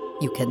loss.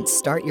 You can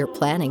start your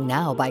planning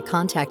now by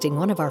contacting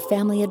one of our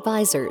family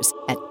advisors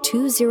at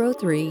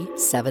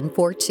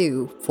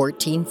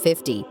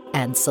 203-742-1450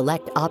 and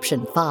select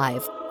option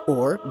 5,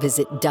 or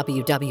visit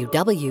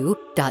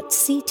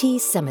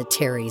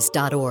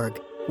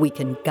www.ctcemeteries.org. We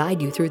can guide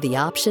you through the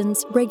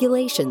options,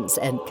 regulations,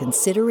 and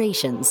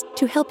considerations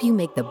to help you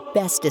make the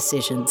best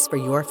decisions for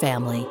your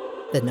family.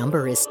 The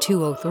number is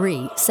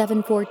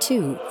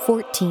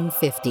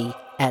 203-742-1450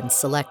 and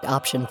select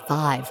option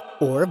 5,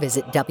 or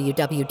visit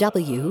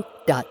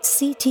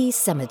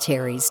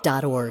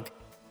www.ctcemeteries.org.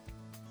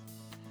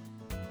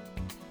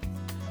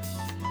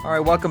 All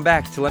right, welcome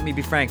back to Let Me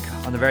Be Frank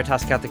on the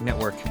Veritas Catholic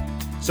Network.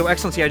 So,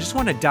 Excellency, I just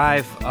want to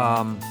dive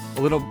a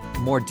little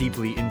more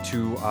deeply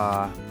into,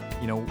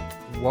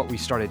 what we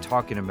started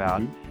talking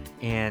about.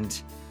 Mm-hmm.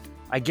 And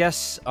I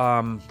guess,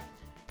 I'll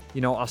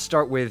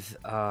start with,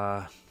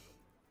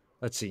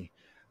 let's see,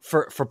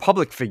 for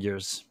public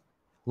figures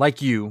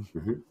like you,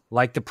 mm-hmm.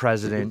 like the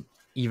president, mm-hmm.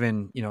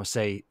 even,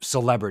 say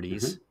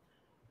celebrities, mm-hmm.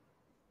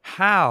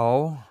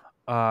 How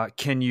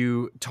can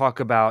you talk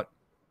about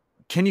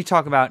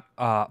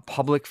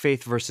public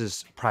faith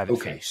versus private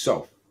Okay, faith?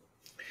 so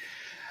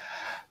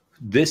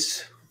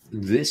this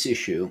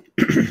issue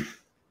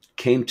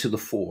came to the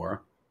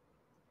fore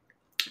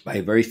by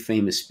a very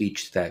famous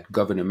speech that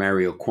Governor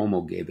Mario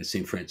Cuomo gave at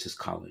St. Francis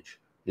College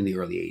in the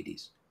early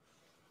 80s.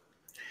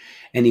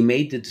 And he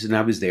made this, and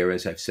I was there,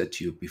 as I've said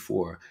to you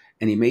before,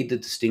 and he made the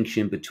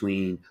distinction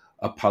between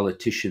a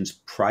politician's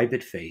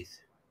private faith,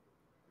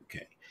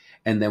 okay,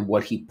 and then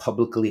what he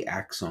publicly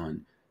acts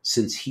on,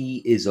 since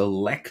he is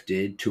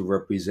elected to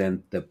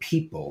represent the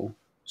people,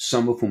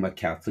 some of whom are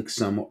Catholic,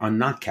 some are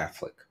not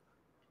Catholic.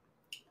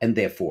 And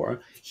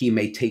therefore, he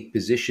may take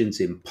positions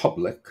in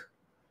public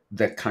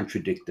that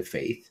contradict the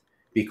faith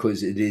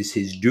because it is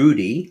his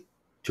duty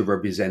to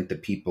represent the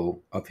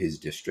people of his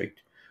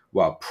district,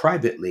 while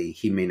privately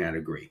he may not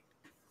agree.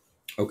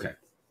 Okay.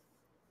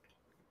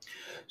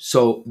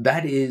 So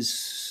that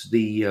is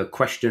the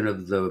question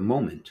of the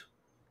moment,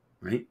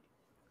 right?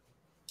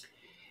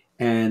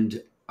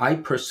 And I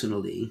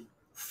personally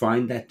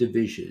find that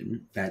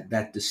division,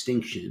 that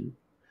distinction,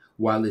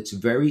 while it's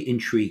very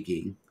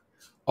intriguing,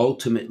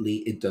 ultimately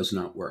it does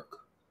not work.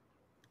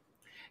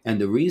 And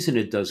the reason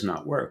it does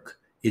not work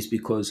is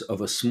because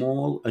of a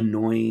small,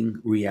 annoying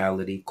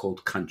reality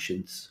called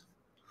conscience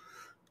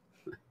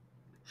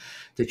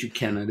that you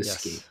cannot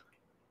escape.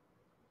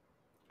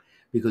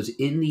 Because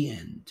in the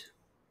end,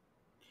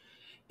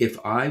 if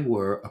I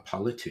were a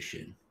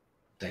politician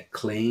that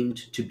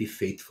claimed to be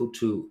faithful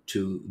to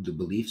the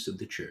beliefs of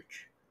the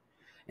church,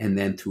 and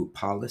then through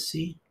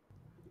policy,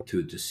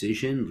 through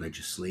decision,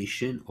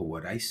 legislation, or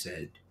what I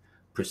said,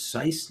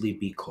 precisely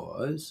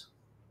because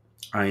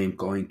I am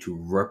going to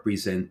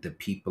represent the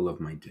people of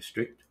my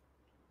district,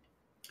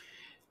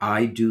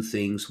 I do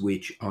things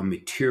which are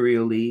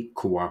materially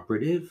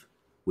cooperative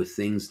with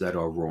things that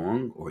are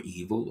wrong or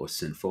evil or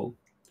sinful,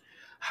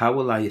 how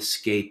will I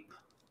escape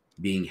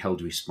being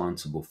held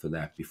responsible for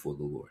that before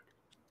the Lord?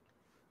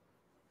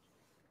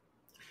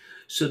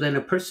 So then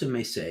a person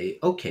may say,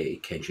 okay,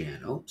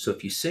 Caggiano, so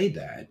if you say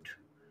that,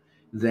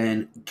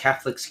 then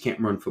Catholics can't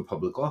run for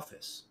public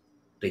office.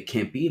 They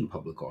can't be in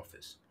public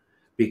office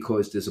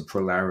because there's a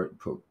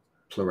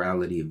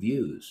plurality of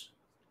views.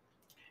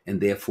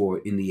 And therefore,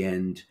 in the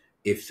end,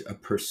 if a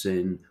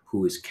person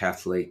who is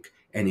Catholic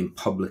and in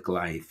public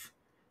life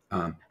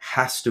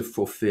has to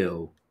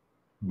fulfill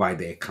by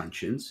their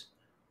conscience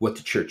what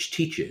the church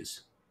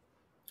teaches,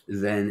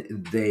 then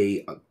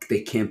they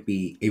can't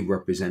be a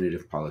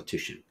representative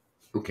politician.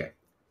 Okay.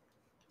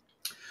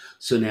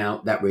 So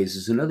now that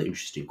raises another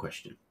interesting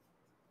question.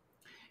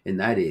 And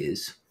that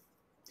is,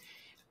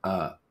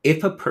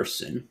 if a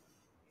person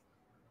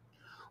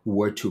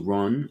were to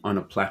run on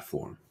a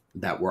platform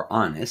that were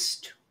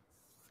honest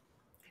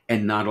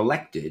and not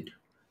elected,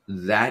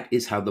 that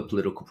is how the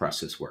political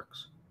process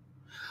works.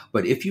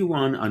 But if you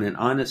run on an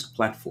honest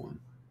platform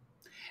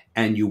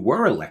and you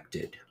were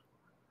elected,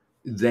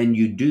 then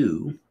you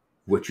do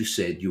what you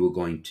said you were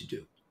going to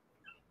do.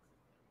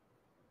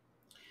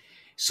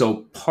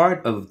 So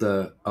part of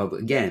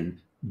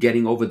again,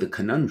 getting over the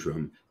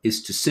conundrum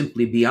is to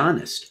simply be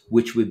honest,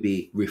 which would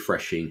be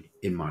refreshing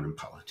in modern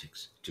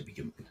politics to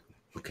begin with.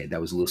 Okay, that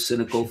was a little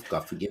cynical.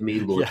 God forgive me,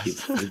 Lord,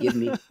 Yes. forgive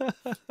me.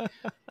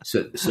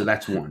 So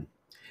that's one.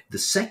 The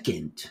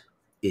second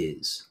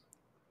is,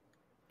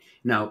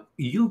 now are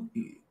you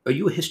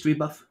a history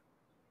buff,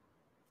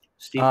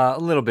 Steve? A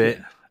little bit.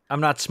 Yeah.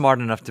 I'm not smart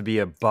enough to be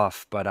a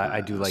buff, but I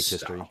do like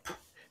history.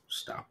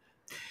 Stop.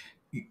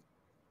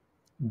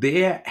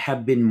 There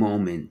have been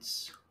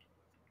moments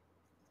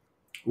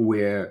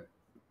where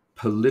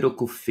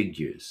political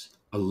figures,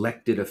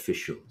 elected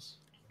officials,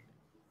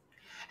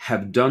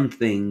 have done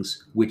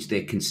things which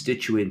their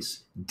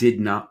constituents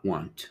did not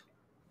want,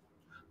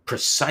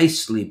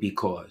 precisely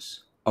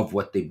because of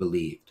what they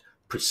believed,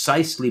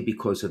 precisely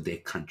because of their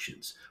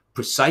conscience,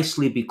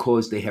 precisely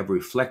because they have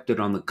reflected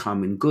on the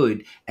common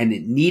good, and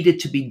it needed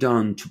to be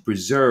done to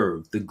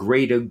preserve the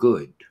greater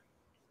good.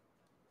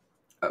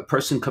 A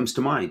person comes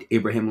to mind,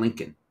 Abraham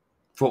Lincoln.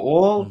 For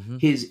all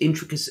his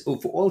intricacies,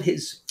 for all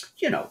his,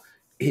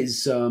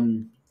 his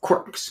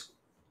quirks,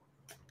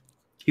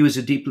 he was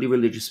a deeply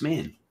religious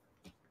man.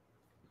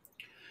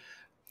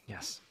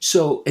 Yes.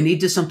 So, and he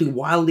did something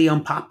wildly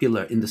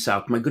unpopular in the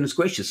South. My goodness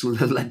gracious,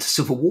 led to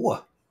civil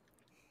war.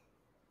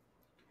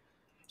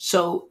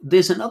 So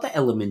there's another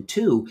element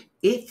too.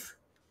 If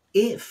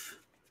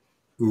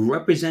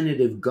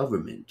representative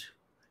government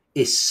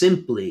is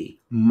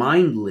simply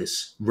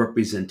mindless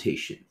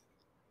representation,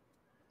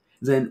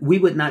 then we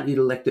would not need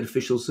elected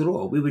officials at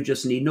all. We would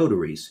just need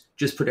notaries.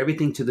 Just put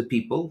everything to the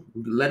people,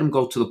 let them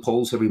go to the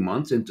polls every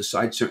month and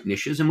decide certain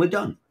issues, and we're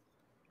done.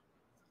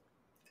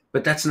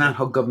 But that's not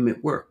how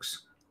government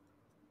works.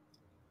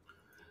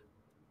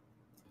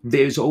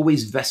 There's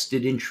always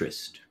vested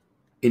interest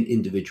in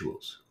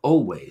individuals.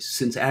 Always.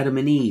 Since Adam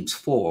and Eve's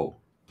fall,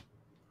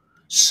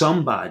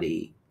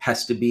 somebody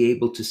has to be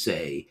able to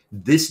say,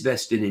 this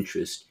vested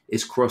interest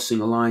is crossing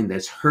a line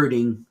that's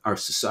hurting our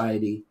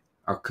society,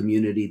 our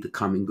community, the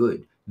common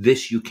good.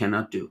 This you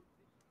cannot do.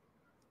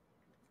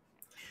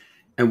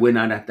 And we're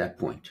not at that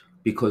point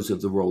because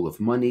of the role of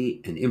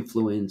money and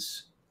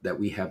influence that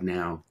we have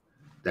now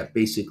that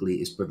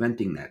basically is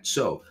preventing that.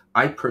 So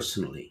I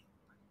personally,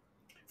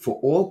 for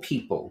all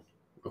people,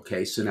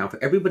 okay, so now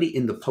for everybody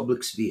in the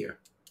public sphere,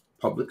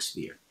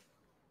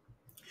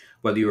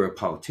 whether you're a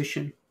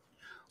politician,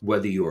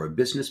 whether you're a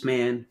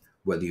businessman,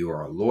 whether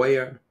you're a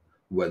lawyer,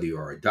 whether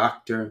you're a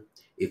doctor,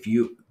 if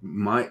you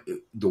my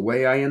the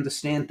way I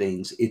understand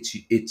things,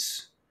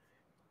 it's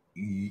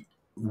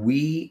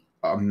we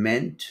are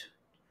meant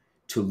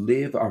to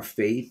live our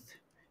faith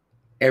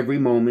every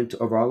moment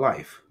of our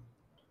life.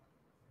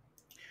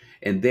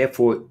 And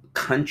therefore,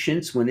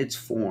 conscience, when it's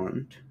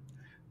formed,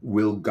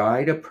 will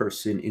guide a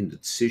person in the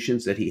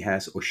decisions that he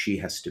has or she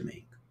has to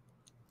make.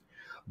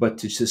 But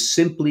to just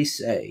simply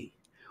say,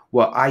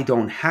 well, I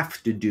don't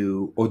have to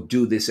do or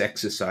do this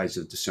exercise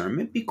of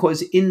discernment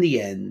because in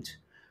the end,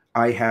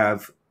 I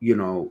have,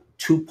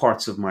 two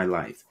parts of my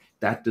life.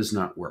 That does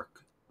not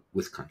work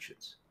with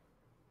conscience.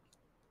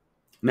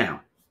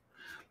 Now,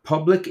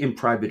 public and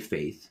private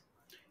faith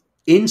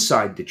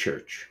inside the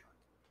church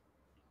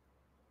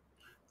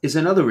is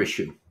another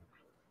issue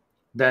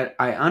that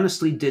I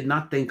honestly did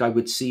not think I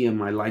would see in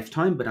my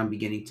lifetime, but I'm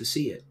beginning to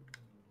see it.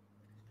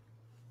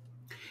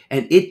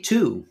 And it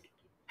too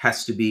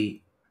has to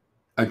be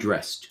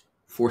addressed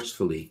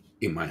forcefully,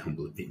 in my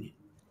humble opinion.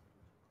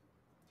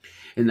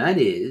 And that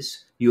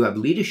is, you have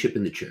leadership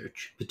in the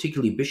church,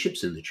 particularly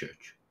bishops in the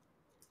church,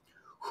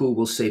 who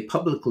will say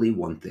publicly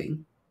one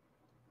thing,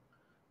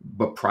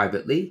 but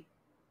privately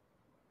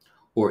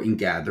or in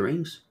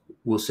gatherings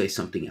will say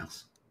something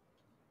else.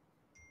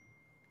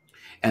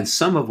 And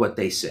some of what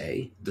they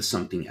say, the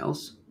something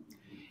else,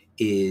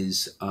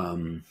 is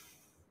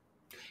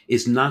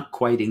not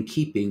quite in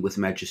keeping with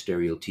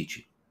magisterial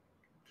teaching.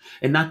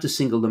 And not to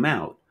single them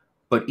out,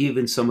 but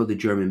even some of the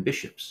German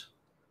bishops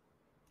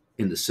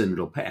in the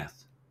synodal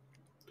path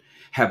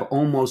have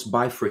almost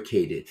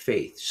bifurcated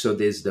faith. So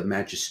there's the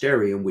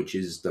magisterium, which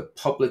is the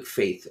public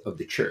faith of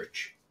the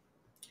church,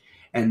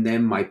 and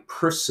then my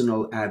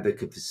personal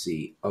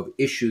advocacy of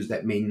issues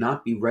that may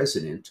not be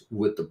resonant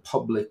with the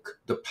public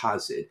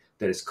deposit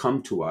that has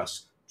come to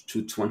us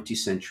through 20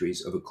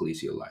 centuries of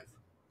ecclesial life.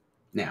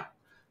 Now,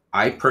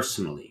 I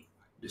personally,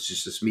 this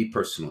is just me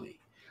personally,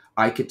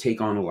 I could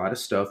take on a lot of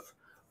stuff.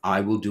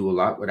 I will do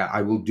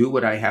I will do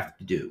what I have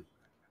to do.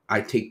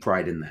 I take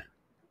pride in that.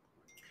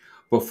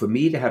 But for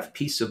me to have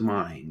peace of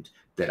mind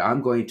that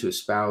I'm going to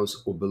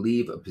espouse or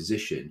believe a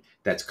position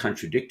that's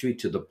contradictory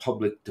to the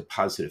public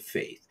deposit of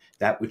faith,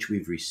 that which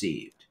we've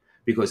received,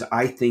 because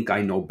I think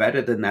I know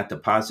better than that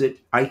deposit,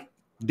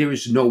 there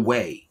is no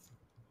way.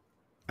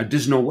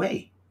 There's no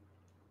way.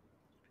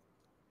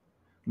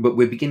 But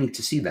we're beginning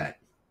to see that.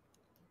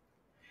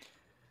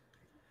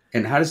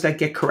 And how does that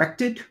get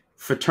corrected?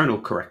 Fraternal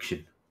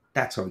correction.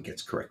 That's how it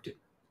gets corrected.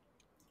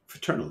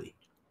 Fraternally.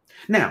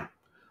 Now,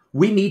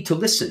 we need to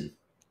listen.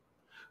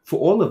 For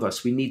all of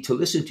us, we need to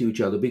listen to each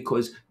other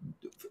because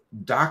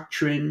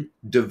doctrine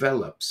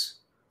develops,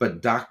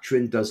 but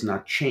doctrine does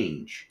not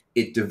change.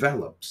 It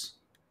develops,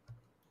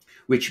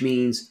 which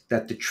means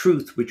that the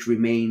truth, which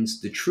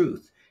remains the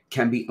truth,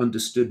 can be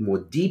understood more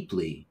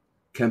deeply,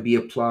 can be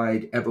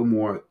applied ever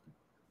more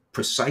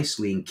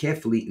precisely and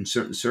carefully in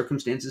certain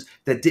circumstances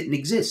that didn't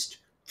exist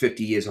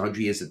 50 years, 100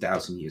 years,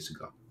 1,000 years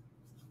ago.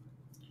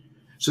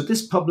 So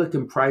this public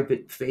and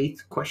private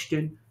faith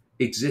question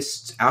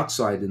exists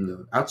outside in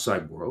the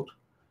outside world,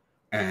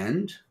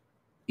 and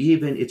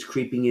even it's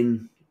creeping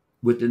in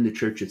within the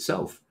church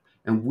itself.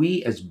 And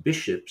we as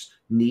bishops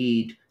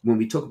need, when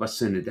we talk about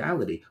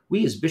synodality,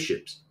 we as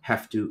bishops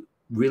have to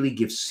really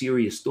give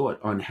serious thought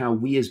on how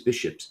we as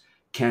bishops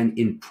can,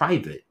 in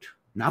private,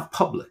 not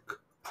public,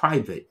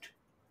 private.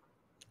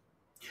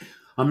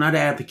 I'm not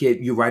an advocate,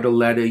 you write a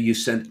letter, you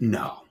send,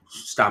 no,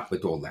 stop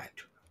with all that.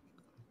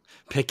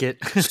 Pick it.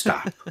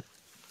 Stop.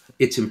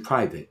 It's in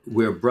private.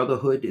 We're a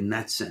brotherhood in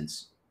that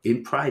sense,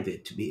 in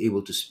private, to be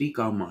able to speak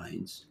our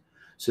minds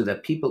so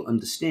that people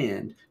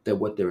understand that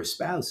what they're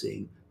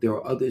espousing, there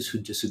are others who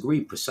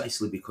disagree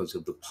precisely because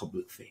of the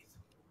public faith.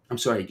 I'm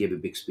sorry I gave a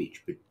big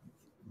speech,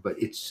 but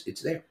it's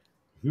there.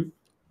 Mm-hmm.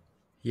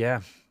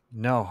 Yeah.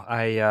 No,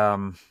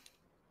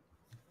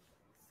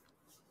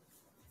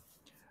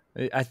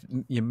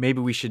 maybe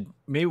we should,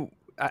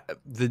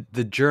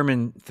 the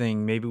German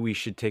thing, maybe we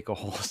should take a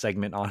whole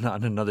segment on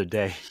another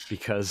day,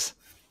 because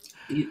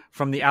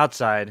from the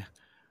outside,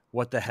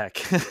 what the heck?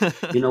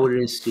 You know what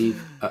it is,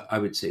 Steve? I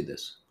would say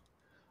this.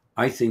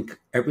 I think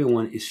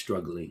everyone is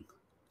struggling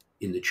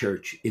in the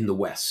church, in the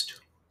West,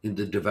 in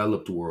the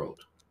developed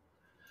world,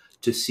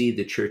 to see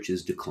the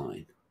church's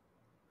decline.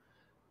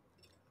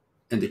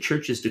 And the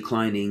church is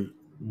declining,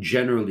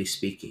 generally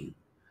speaking,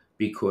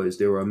 because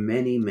there are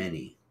many,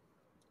 many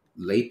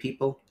lay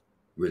people,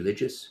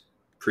 religious,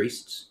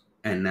 priests,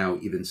 and now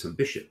even some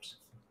bishops,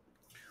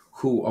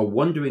 who are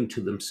wondering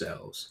to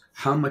themselves,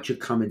 how much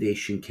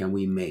accommodation can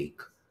we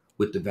make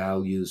with the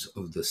values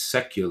of the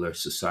secular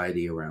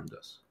society around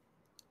us?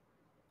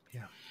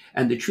 Yeah.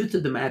 And the truth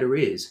of the matter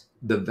is,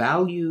 the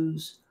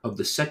values of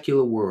the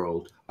secular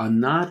world are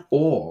not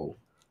all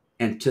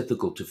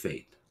antithetical to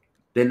faith.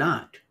 They're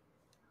not.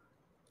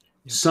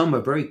 Yep. Some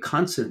are very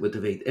consonant with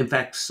the faith. In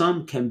fact,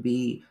 some can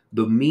be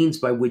the means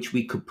by which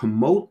we could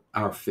promote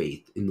our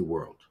faith in the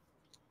world.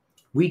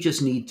 We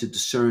just need to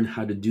discern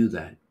how to do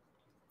that.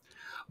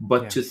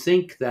 But Yeah. to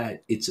think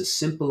that it's a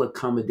simple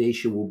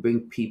accommodation will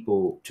bring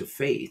people to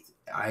faith,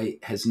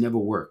 has never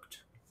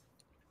worked.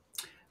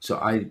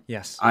 So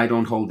Yes. I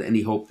don't hold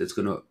any hope that's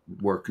going to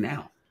work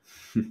now.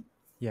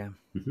 Yeah.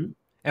 Mm-hmm.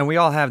 And we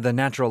all have the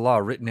natural law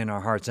written in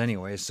our hearts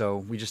anyway, so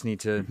we just need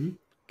to Mm-hmm.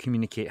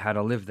 communicate how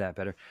to live that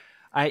better.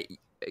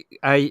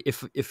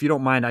 If you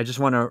don't mind, I just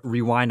want to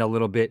rewind a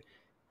little bit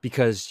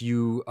because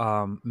you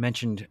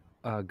mentioned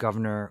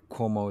Governor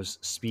Cuomo's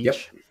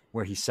speech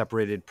where he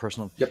separated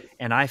personal. Yep.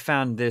 And I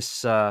found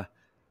this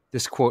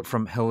this quote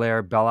from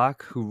Hilaire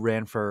Belloc, who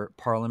ran for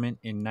Parliament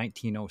in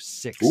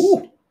 1906.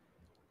 Ooh.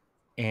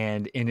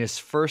 And in his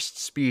first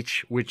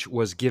speech, which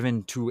was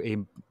given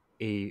to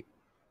a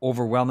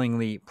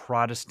overwhelmingly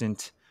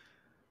Protestant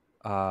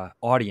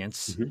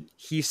audience, Mm-hmm.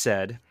 he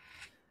said,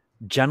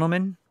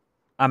 "Gentlemen,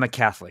 I'm a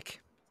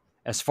Catholic.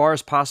 As far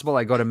as possible,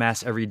 I go to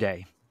Mass every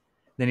day."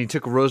 Then he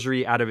took a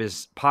rosary out of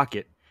his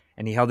pocket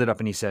and he held it up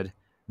and he said,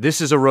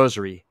 "This is a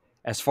rosary.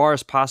 As far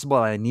as possible,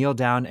 I kneel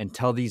down and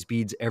tell these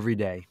beads every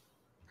day.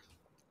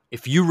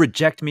 If you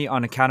reject me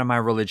on account of my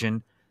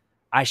religion,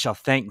 I shall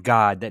thank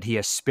God that he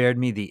has spared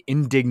me the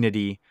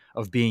indignity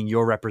of being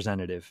your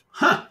representative."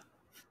 Huh.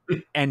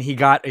 And he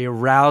got a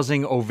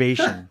rousing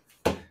ovation.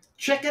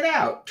 Check it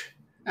out.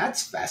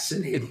 That's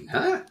fascinating,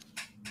 huh?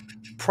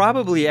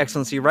 Probably,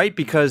 Excellency, right?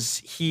 Because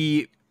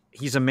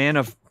he's a man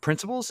of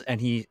principles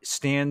and he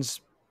stands,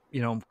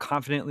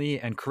 confidently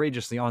and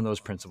courageously on those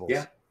principles.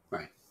 Yeah.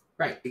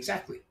 Right.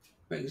 Exactly.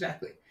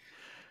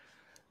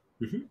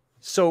 Mm-hmm.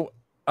 So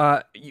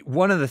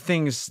one of the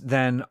things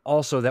then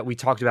also that we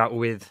talked about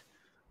with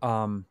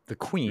the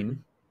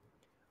Queen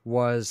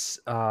was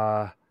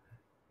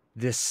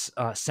this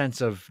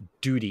sense of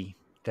duty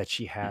that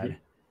she had,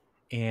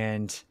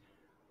 and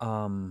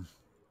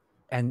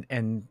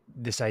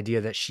this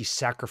idea that she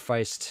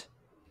sacrificed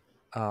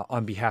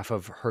on behalf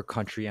of her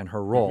country and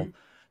her role.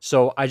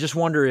 So I just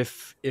wonder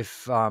if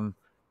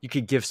you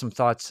could give some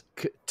thoughts.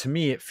 To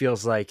me, it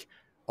feels like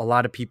a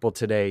lot of people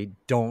today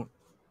don't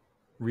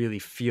really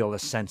feel a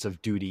sense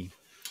of duty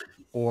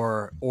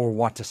or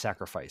want to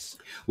sacrifice.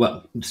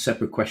 Well,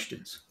 separate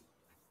questions.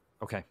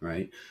 Okay.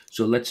 Right.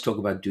 So let's talk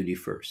about duty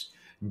first.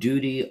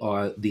 Duty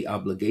are the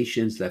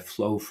obligations that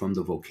flow from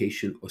the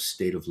vocation or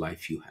state of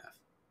life you have.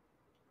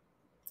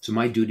 So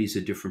my duties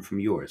are different from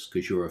yours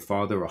because you're a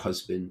father, a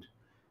husband,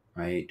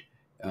 right,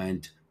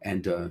 and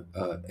an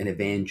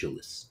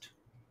evangelist,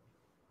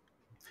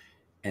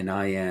 and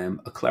I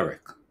am a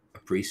cleric, a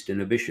priest,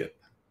 and a bishop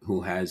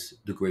who has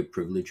the great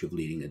privilege of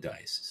leading a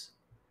diocese.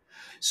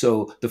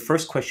 So the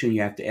first question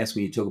you have to ask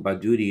when you talk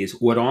about duty is,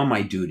 what are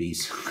my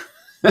duties?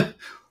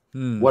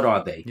 What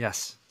are they?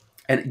 Yes.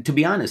 And to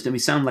be honest, it may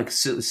sound like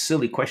a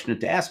silly question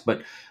to ask,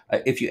 but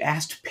if you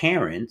asked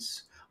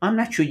parents, I'm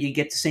not sure you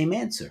get the same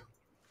answer.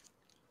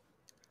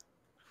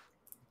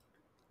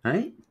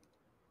 Right?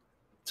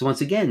 So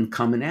once again,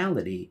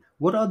 commonality.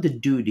 What are the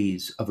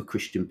duties of a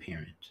Christian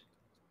parent?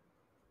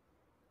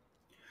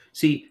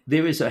 See,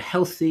 there is a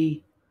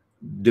healthy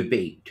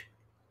debate.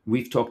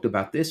 We've talked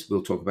about this.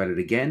 We'll talk about it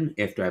again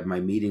after I have my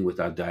meeting with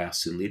our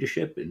diocesan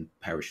leadership and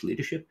parish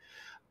leadership.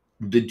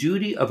 The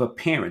duty of a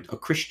parent, a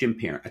Christian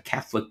parent, a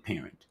Catholic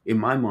parent, in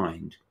my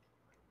mind,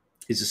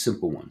 is a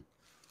simple one.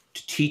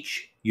 To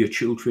teach your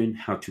children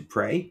how to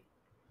pray,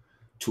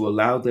 to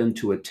allow them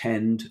to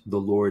attend the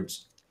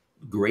Lord's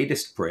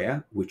greatest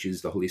prayer, which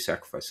is the Holy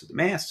Sacrifice of the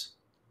Mass,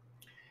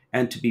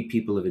 and to be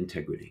people of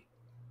integrity,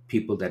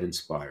 people that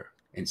inspire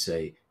and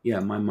say, yeah,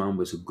 my mom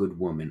was a good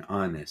woman,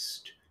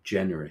 honest,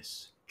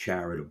 generous,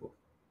 charitable.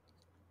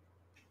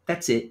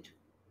 That's it.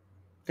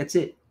 That's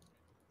it.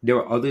 There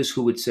are others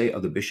who would say,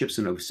 other bishops,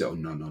 and others say, oh,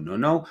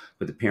 no.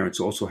 But the parents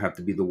also have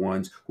to be the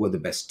ones who are the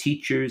best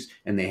teachers,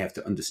 and they have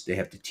to understand, they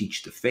have to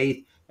teach the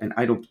faith. And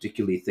I don't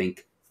particularly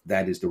think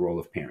that is the role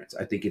of parents.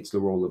 I think it's the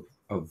role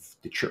of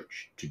the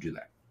church to do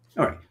that.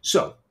 All right.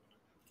 So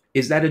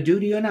is that a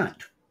duty or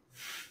not?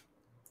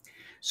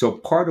 So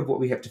part of what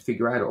we have to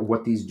figure out are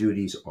what these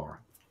duties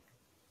are.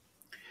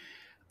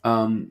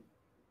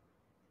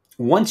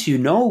 Once you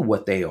know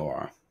what they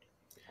are,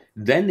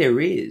 then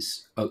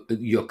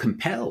you're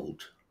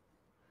compelled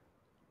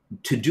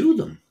to do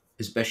them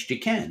as best you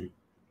can.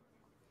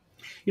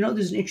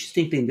 There's an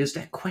interesting thing. There's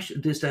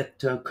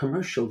that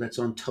commercial that's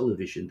on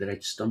television that I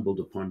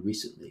stumbled upon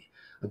recently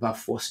about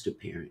foster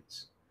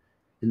parents,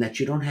 and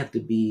that you don't have to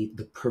be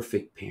the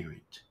perfect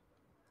parent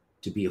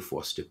to be a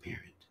foster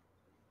parent.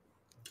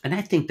 And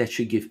I think that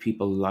should give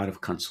people a lot of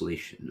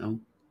consolation,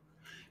 no?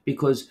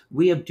 Because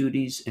we have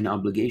duties and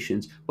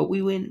obligations, but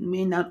we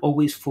may not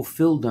always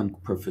fulfill them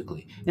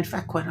perfectly. In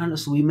fact, quite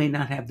honestly, we may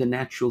not have the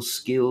natural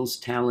skills,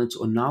 talents,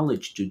 or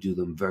knowledge to do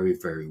them very,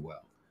 very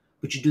well.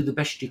 But you do the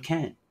best you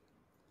can,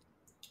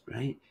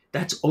 right?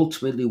 That's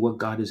ultimately what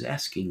God is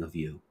asking of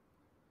you.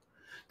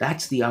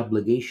 That's the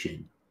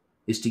obligation,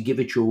 is to give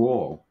it your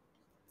all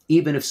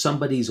even if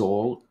somebody's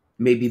all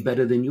may be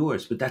better than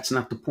yours, but that's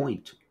not the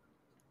point.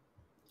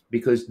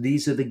 Because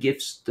these are the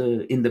gifts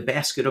in the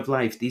basket of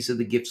life. These are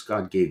the gifts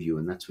God gave you,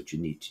 and that's what you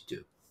need to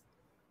do.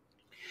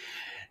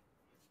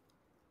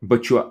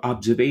 But your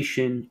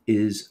observation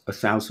is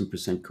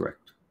 1,000%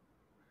 correct.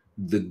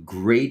 The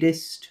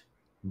greatest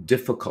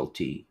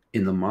difficulty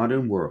in the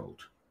modern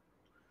world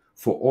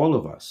for all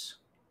of us,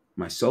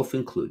 myself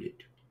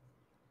included,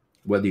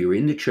 whether you're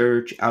in the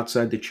church,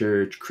 outside the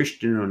church,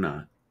 Christian or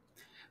not,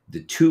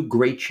 the two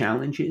great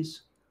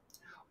challenges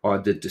are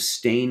the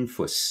disdain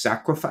for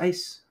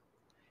sacrifice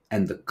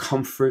and the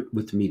comfort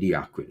with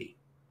mediocrity.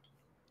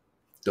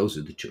 Those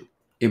are the two,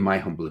 in my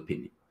humble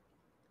opinion.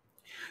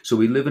 So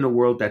we live in a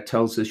world that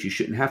tells us you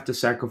shouldn't have to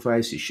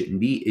sacrifice, it shouldn't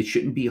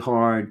be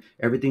hard,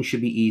 everything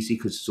should be easy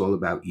because it's all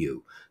about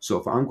you. So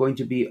if I'm going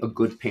to be a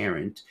good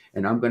parent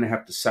and I'm going to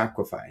have to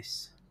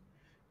sacrifice,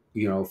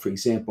 for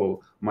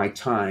example, my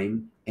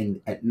time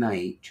and at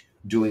night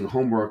doing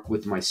homework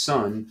with my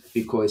son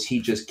because he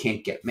just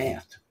can't get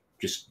math.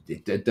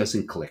 It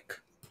doesn't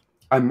click.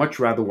 I'd much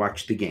rather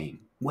watch the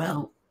game.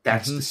 Well,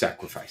 that's the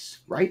sacrifice,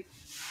 right?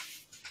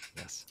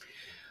 Yes.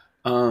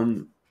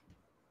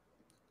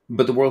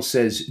 But the world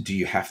says, do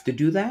you have to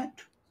do that?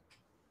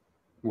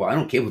 Well, I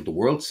don't care what the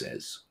world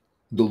says.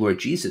 The Lord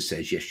Jesus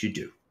says, yes, you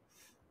do.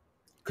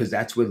 Because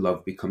that's where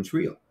love becomes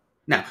real.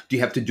 Now, do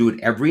you have to do it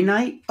every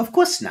night? Of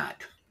course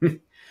not.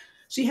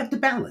 So you have to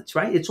balance,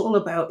 right? It's all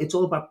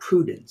about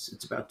prudence.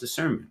 It's about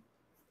discernment.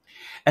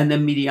 And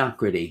then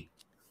mediocrity.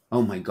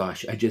 Oh my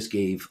gosh, I just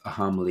gave a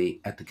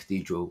homily at the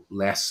cathedral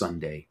last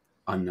Sunday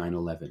on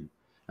 9/11.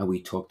 And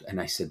we talked,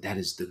 and I said,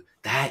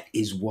 that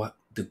is what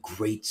the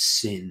great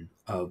sin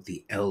of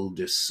the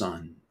elder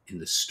son in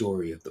the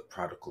story of the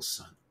prodigal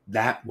son.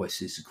 That was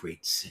his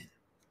great sin.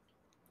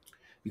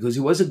 Because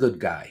he was a good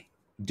guy,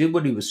 did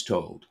what he was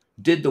told,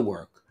 did the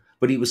work,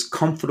 but he was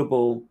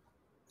comfortable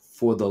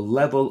for the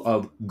level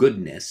of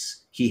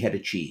goodness he had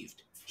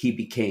achieved. He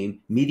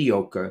became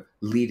mediocre,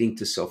 leading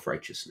to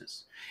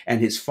self-righteousness. And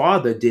his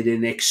father did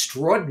an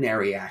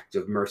extraordinary act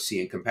of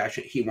mercy and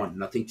compassion. He wanted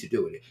nothing to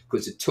do with it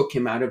because it took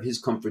him out of his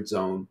comfort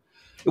zone.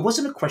 It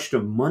wasn't a question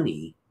of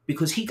money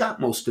because he got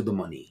most of the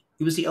money.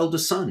 He was the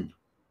eldest son.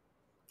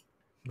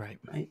 Right.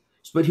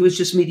 But he was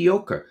just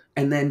mediocre.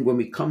 And then when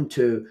we come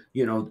to,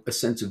 a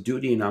sense of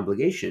duty and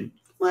obligation,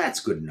 well, that's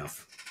good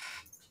enough.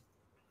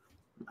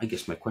 I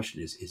guess my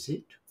question is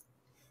it?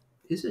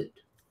 Is it?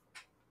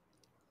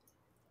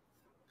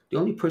 The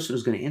only person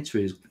who's going to answer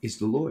it is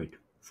the Lord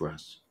for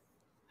us.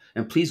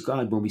 And please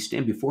God, when we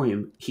stand before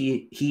him,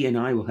 he and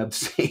I will have the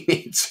same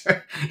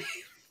answer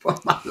for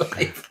my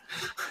life.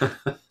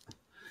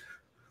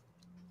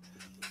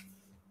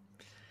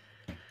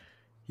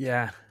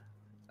 Yeah.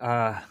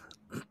 How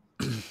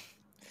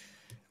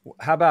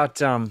about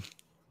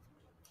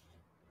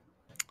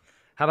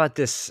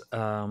this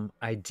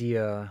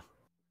idea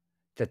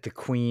that the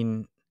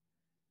Queen,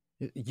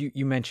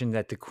 you mentioned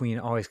that the Queen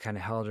always kind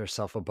of held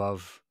herself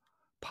above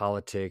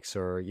politics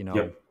or,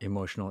 Yep.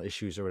 emotional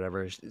issues or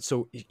whatever.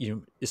 So,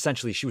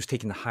 essentially she was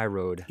taking the high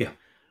road. Yeah.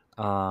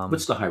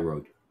 What's the high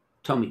road?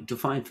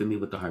 Define for me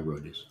what the high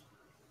road is.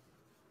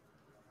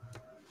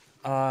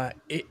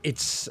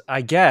 It's,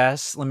 I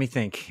guess, let me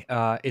think.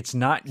 It's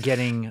not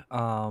getting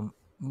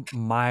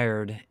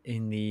mired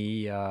in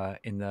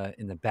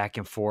the back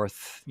and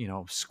forth,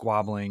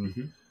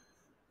 squabbling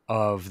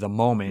of the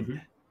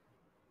moment,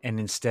 and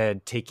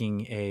instead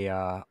taking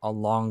a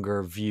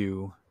longer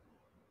view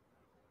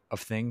of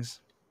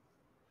things.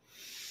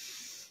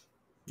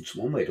 It's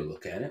one way to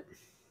look at it.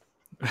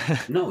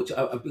 No, it's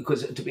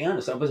because to be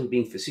honest, I wasn't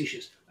being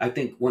facetious. I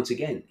think once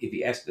again, if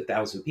you asked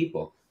 1,000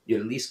 people,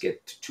 you'd at least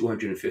get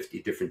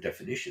 250 different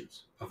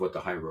definitions of what the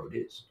high road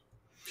is.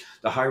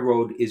 The high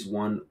road is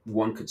one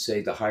could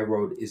say the high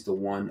road is the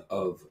one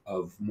of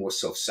more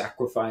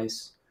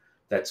self-sacrifice,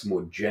 that's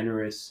more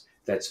generous,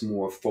 that's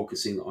more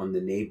focusing on the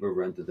neighbor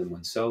rather than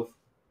oneself.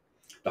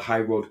 The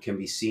high road can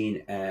be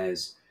seen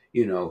as,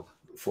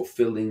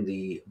 fulfilling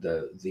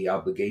the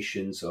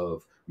obligations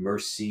of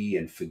mercy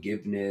and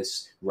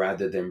forgiveness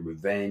rather than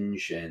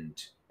revenge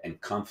and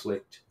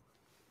conflict.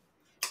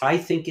 I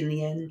think in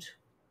the end,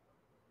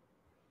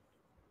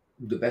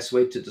 the best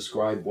way to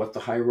describe what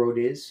the high road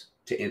is,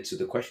 to answer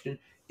the question,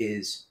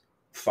 is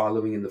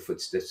following in the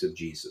footsteps of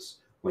Jesus.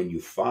 When you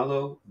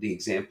follow the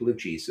example of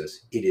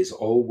Jesus, it is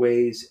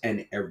always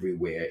and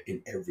everywhere,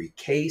 in every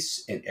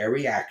case and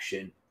every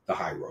action, the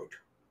high road.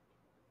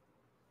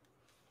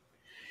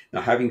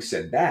 Now, having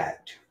said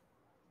that,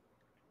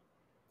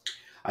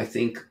 I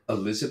think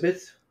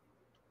Elizabeth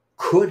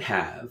could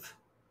have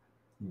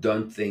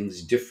done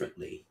things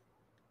differently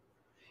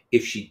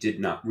if she did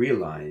not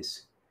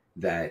realize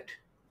that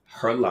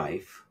her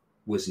life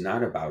was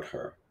not about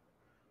her,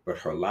 but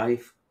her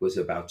life was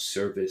about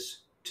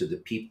service to the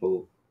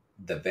people,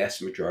 the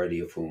vast majority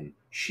of whom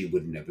she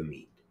would never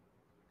meet.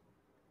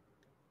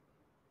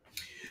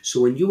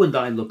 So when you and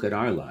I look at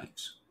our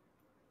lives,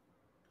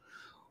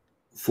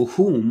 for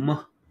whom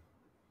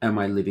am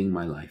I living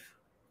my life?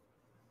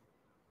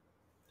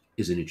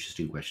 Is an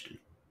interesting question.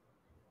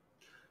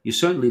 You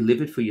certainly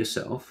live it for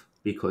yourself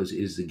because it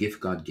is the gift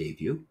God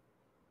gave you,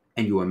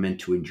 and you are meant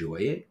to enjoy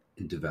it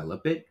and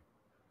develop it,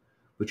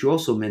 but you're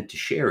also meant to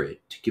share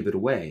it, to give it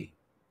away.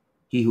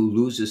 He who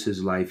loses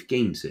his life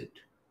gains it.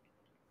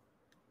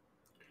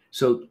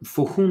 So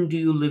for whom do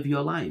you live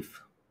your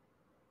life?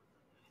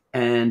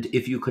 And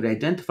if you could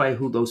identify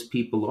who those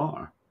people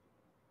are,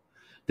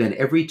 then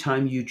every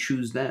time you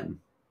choose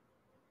them,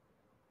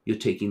 you're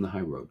taking the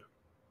high road.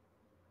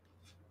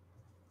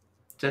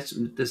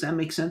 Does that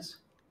make sense?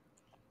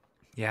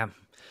 Yeah.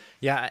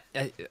 Yeah.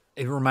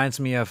 It reminds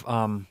me of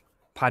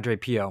Padre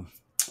Pio.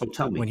 Oh,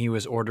 tell me. When he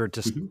was ordered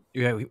to,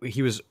 Mhm.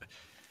 he was,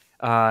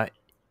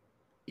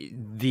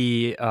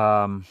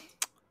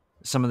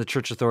 some of the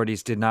church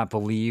authorities did not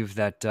believe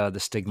that the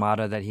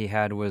stigmata that he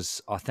had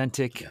was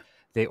authentic. Yeah.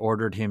 They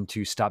ordered him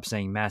to stop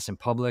saying mass in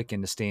public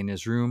and to stay in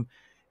his room.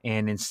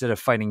 And instead of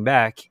fighting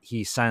back,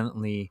 he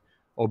silently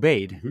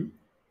obeyed. Mhm.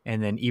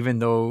 And then even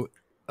though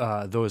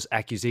those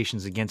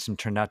accusations against him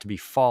turned out to be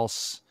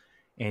false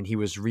and he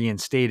was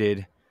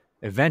reinstated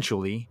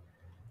eventually,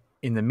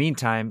 in the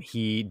meantime,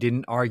 he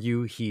didn't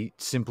argue. He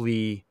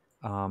simply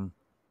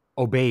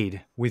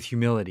obeyed with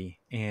humility.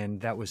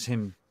 And that was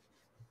him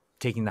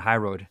taking the high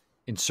road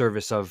in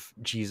service of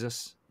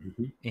Jesus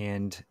Mhm.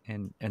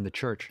 and the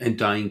church. And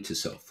dying to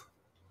self.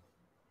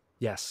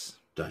 Yes.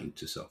 Dying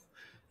to self.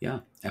 Yeah,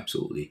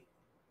 absolutely.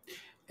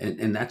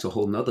 And that's a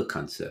whole nother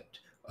concept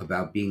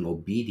about being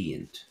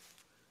obedient,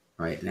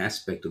 right? An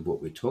aspect of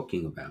what we're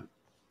talking about.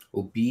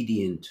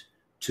 Obedient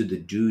to the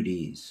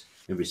duties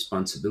and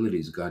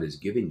responsibilities God has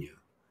given you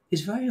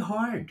is very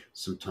hard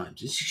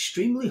sometimes. It's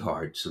extremely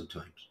hard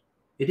sometimes.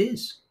 It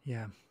is.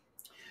 Yeah.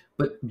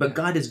 But Yeah.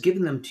 God has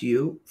given them to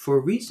you for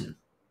a reason,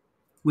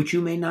 which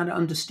you may not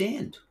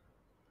understand.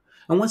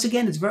 And once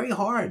again, it's very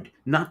hard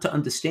not to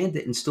understand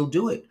it and still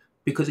do it.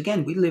 Because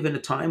again, we live in a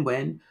time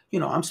when,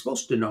 I'm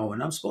supposed to know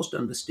and I'm supposed to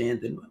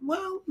understand. And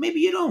well, maybe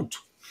you don't.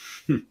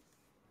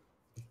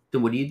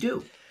 Then what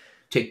do?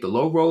 Take the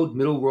low road,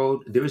 middle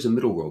road. There is a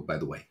middle road, by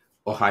the way,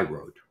 or high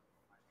road.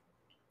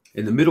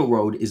 And the middle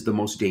road is the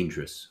most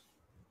dangerous,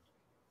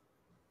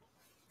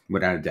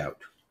 without a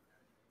doubt.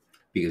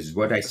 Because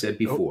what I said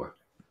before,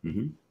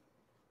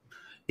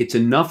 it's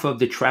enough of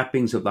the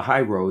trappings of the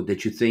high road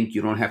that you think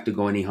you don't have to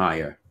go any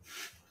higher.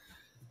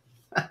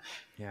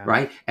 Yeah.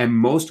 Right? And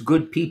most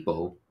good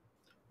people,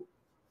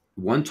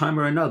 one time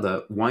or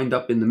another, wind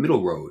up in the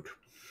middle road.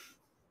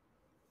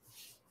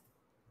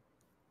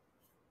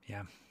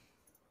 Yeah.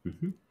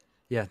 Mm-hmm.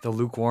 Yeah. The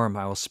lukewarm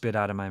I will spit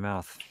out of my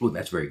mouth. Well,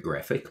 that's very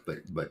graphic,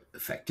 but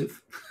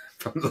effective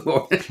from the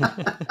Lord.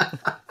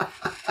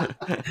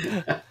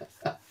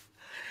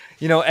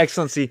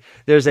 Excellency,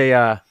 there's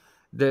a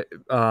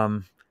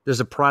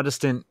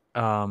Protestant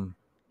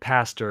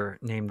pastor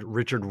named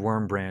Richard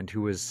Wurmbrand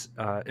who was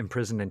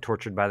imprisoned and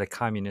tortured by the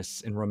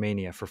communists in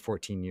Romania for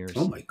 14 years.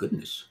 Oh my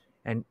goodness.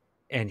 And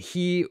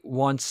he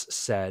once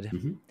said,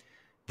 Mm-hmm.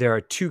 there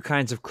are two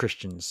kinds of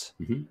Christians,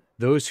 Mm-hmm.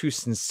 those who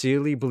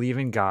sincerely believe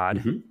in God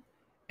Mm-hmm.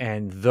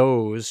 and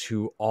those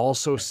who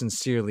also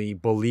sincerely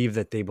believe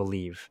that they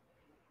believe.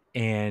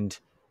 And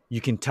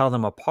you can tell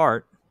them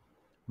apart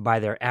by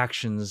their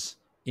actions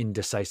in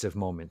decisive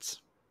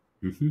moments.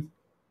 Mm-hmm.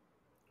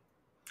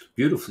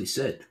 Beautifully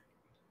said.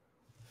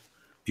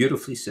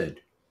 Beautifully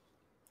said.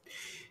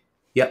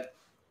 Yep.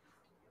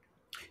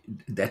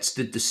 That's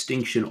the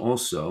distinction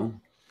also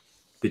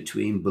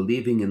between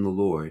believing in the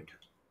Lord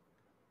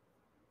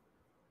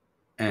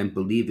and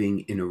believing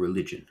in a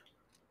religion.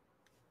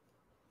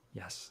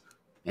 Yes.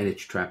 And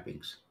its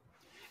trappings.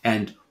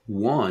 And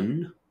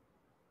one,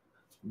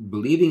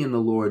 believing in the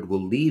Lord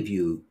will lead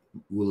you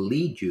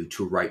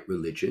to right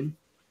religion,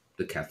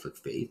 the Catholic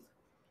faith,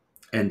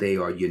 and they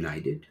are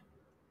united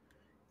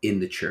in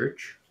the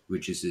church,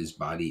 which is his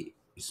body,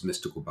 his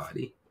mystical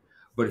body.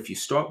 But if you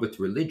start with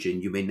religion,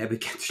 you may never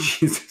get to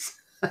Jesus.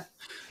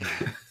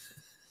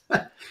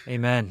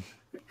 Amen.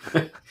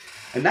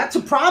 And that's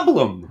a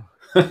problem.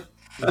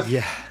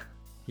 Yeah.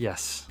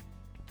 Yes.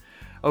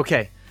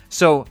 Okay.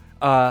 So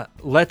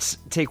let's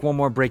take one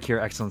more break here,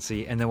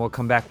 Excellency, and then we'll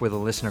come back with a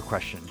listener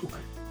question. Okay.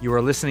 You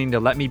are listening to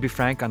Let Me Be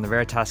Frank on the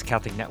Veritas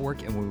Catholic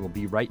Network, and we will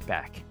be right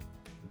back.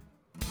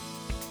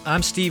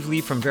 I'm Steve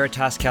Lee from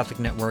Veritas Catholic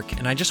Network,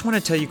 and I just want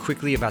to tell you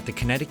quickly about the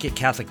Connecticut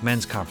Catholic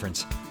Men's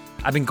Conference.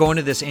 I've been going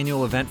to this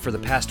annual event for the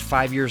past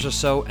 5 years or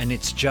so, and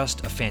it's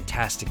just a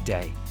fantastic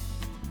day.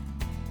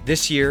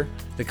 This year,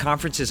 the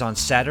conference is on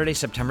Saturday,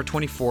 September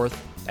 24th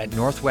at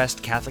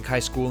Northwest Catholic High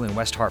School in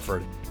West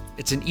Hartford.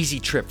 It's an easy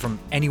trip from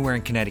anywhere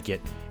in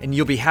Connecticut, and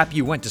you'll be happy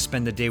you went to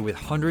spend the day with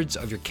hundreds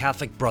of your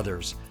Catholic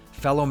brothers,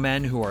 fellow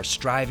men who are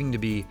striving to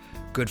be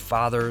good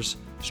fathers,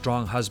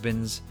 strong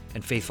husbands,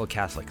 and faithful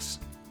Catholics.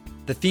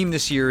 The theme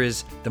this year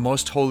is the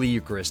Most Holy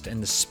Eucharist,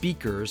 and the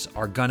speakers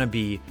are gonna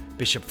be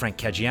Bishop Frank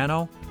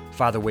Caggiano,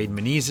 Father Wade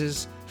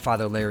Menezes,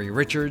 Father Larry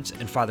Richards,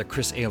 and Father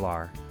Chris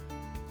Alar.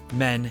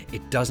 Men,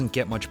 it doesn't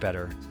get much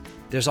better.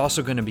 There's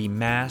also going to be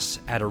Mass,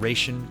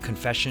 adoration,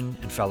 confession,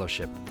 and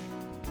fellowship.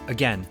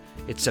 Again,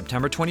 it's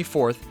September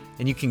 24th,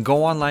 and you can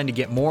go online to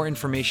get more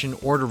information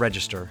or to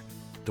register.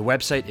 The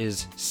website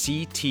is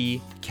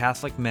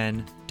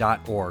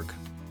ctcatholicmen.org.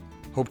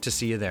 Hope to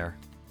see you there.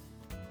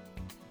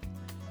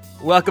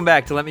 Welcome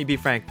back to Let Me Be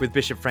Frank with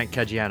Bishop Frank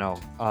Caggiano.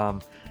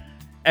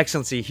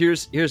 Excellency,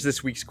 here's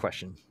this week's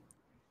question.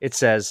 It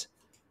says,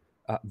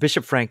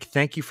 Bishop Frank,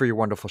 thank you for your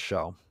wonderful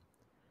show.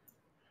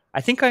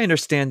 I think I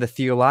understand the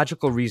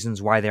theological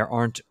reasons why there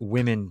aren't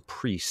women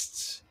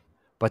priests,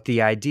 but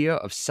the idea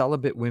of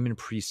celibate women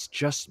priests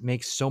just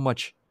makes so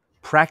much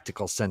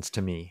practical sense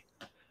to me.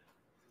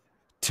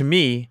 To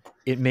me,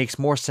 it makes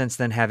more sense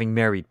than having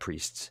married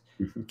priests.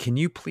 Mm-hmm. Can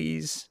you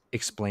please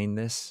explain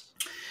this?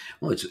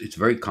 Well, it's a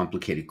very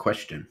complicated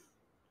question,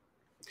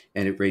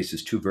 and it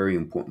raises two very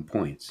important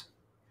points,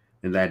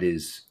 and that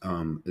is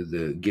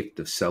the gift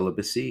of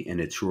celibacy and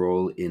its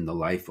role in the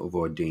life of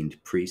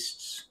ordained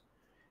priests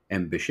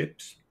and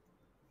bishops,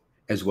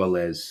 as well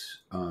as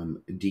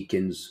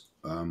deacons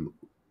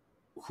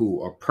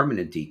who are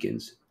permanent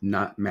deacons,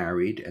 not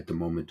married at the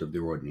moment of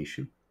their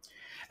ordination,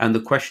 and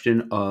the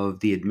question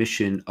of the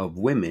admission of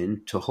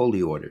women to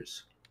holy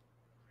orders.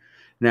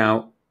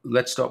 Now,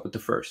 let's start with the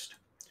first.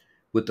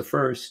 With the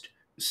first,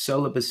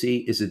 celibacy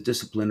is a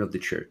discipline of the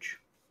church.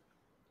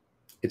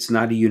 It's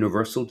not a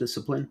universal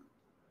discipline,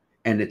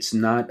 and it's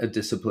not a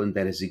discipline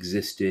that has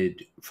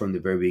existed from the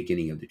very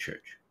beginning of the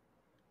church,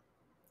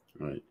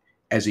 right?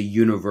 As a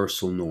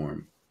universal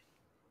norm.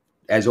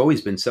 Has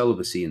always been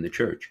celibacy in the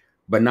church,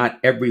 but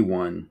not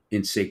everyone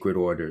in sacred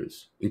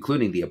orders,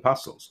 including the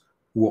apostles,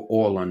 were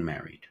all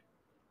unmarried.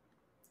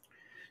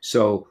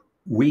 So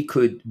we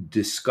could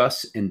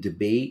discuss and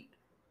debate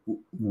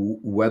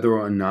whether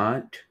or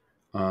not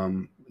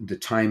the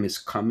time is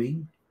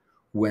coming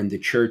when the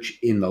church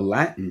in the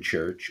Latin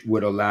church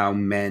would allow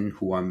men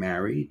who are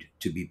married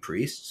to be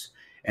priests.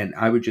 And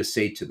I would just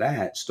say to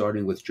that,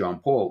 starting with John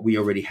Paul, we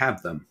already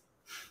have them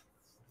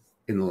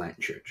in the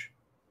Latin church.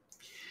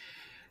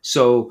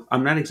 So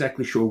I'm not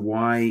exactly sure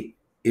why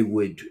it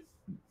would,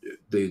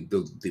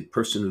 the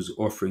person who's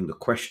offering the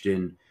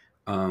question,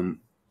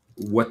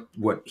 what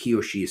he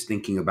or she is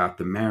thinking about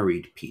the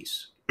married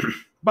piece.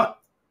 But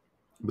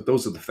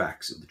those are the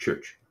facts of the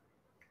church.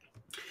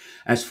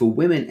 As for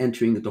women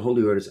entering the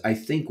holy orders, I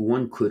think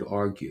one could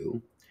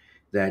argue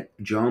that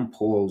John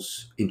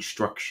Paul's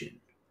instruction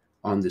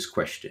on this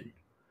question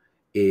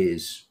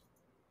is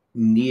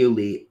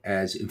nearly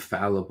as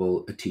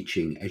infallible a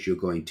teaching as you're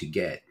going to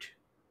get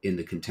in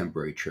the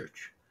contemporary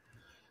church.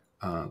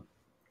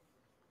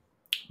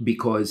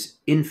 Because,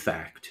 in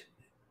fact,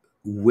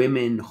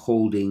 women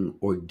holding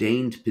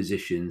ordained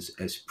positions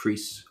as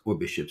priests or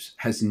bishops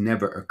has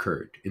never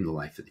occurred in the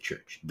life of the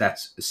church.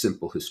 That's a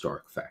simple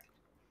historic fact.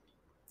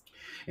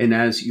 And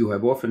as you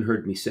have often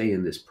heard me say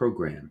in this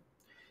program,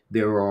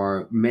 there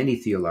are many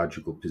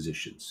theological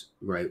positions,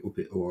 right,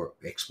 or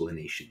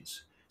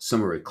explanations.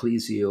 Some are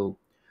ecclesial,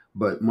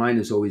 but mine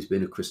has always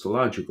been a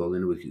Christological,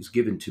 and it was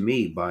given to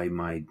me by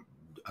my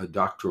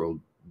doctoral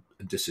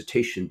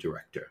dissertation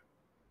director.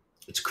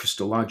 It's a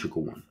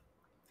Christological one.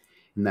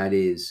 And that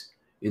is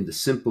in the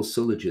simple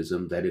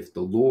syllogism that if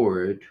the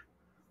Lord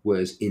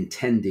was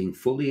intending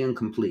fully and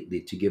completely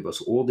to give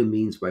us all the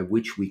means by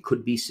which we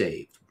could be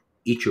saved,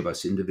 each of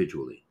us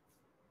individually,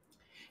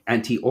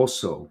 and he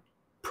also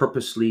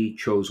purposely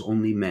chose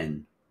only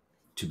men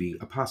to be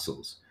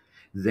apostles,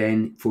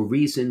 then for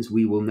reasons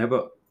we will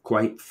never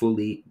quite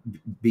fully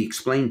be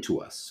explained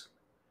to us,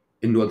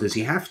 and nor does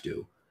he have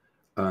to,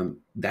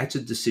 that's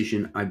a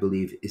decision I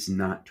believe is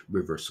not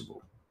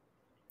reversible.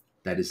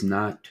 That is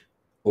not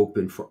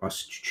open for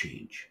us to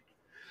change,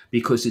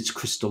 because it's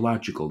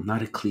Christological,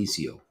 not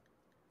ecclesial.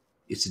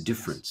 It's a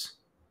difference.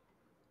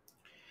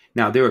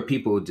 Now, there are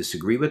people who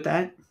disagree with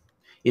that.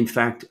 In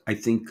fact, I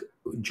think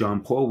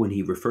John Paul, when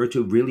he referred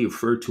to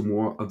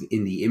more of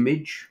in the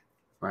image,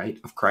 right,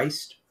 of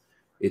Christ.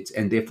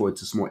 And therefore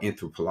it's more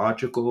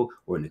anthropological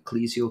or an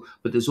ecclesial,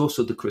 but there's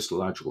also the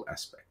Christological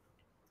aspect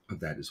of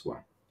that as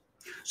well.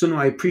 So no,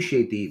 I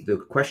appreciate the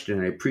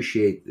question. I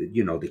appreciate,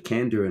 the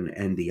candor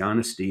and the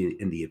honesty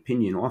and the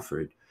opinion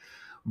offered,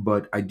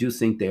 but I do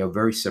think they are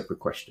very separate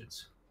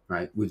questions,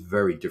 right, with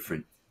very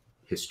different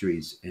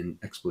histories and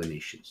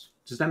explanations.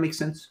 Does that make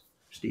sense,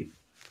 Steve?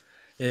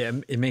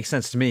 It makes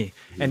sense to me.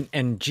 Mm-hmm.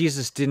 And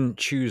Jesus didn't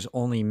choose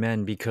only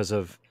men because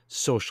of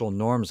social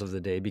norms of the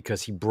day,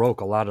 because he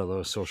broke a lot of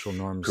those social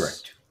norms.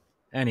 Correct.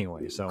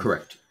 Anyway, so.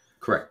 Correct.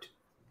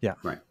 Yeah.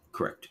 Right.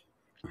 Correct.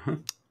 Uh-huh.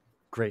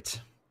 Great.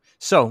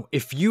 So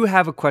if you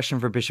have a question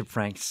for Bishop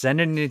Frank, send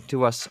it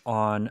to us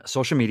on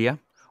social media,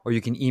 or you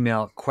can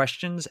email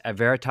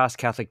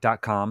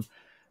questions@veritascatholic.com.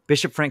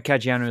 Bishop Frank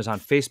Caggiano is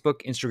on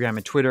Facebook, Instagram,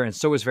 and Twitter, and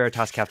so is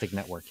Veritas Catholic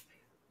Network.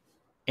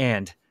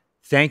 And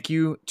thank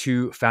you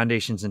to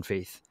Foundations in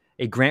Faith.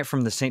 A grant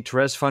from the St.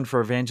 Therese Fund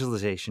for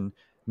Evangelization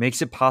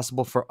makes it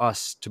possible for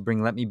us to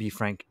bring Let Me Be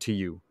Frank to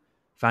you.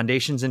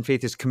 Foundations in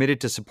Faith is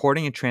committed to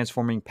supporting and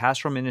transforming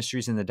pastoral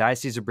ministries in the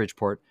Diocese of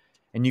Bridgeport,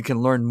 and you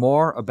can learn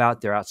more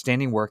about their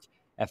outstanding work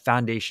at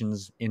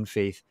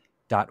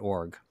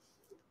foundationsinfaith.org.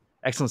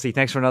 Excellency,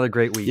 thanks for another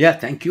great week. Yeah,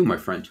 thank you, my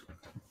friend.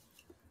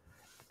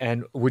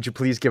 And would you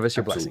please give us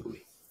your Absolutely.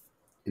 blessing?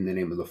 In the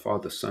name of the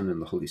Father, Son,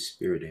 and the Holy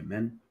Spirit,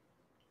 amen.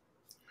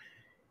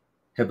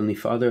 Heavenly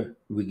Father,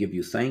 we give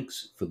you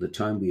thanks for the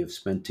time we have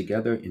spent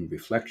together in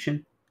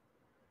reflection,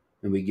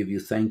 and we give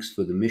you thanks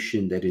for the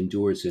mission that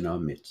endures in our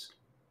midst.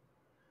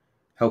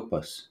 Help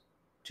us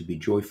to be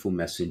joyful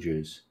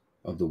messengers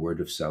of the word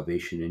of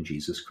salvation in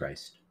Jesus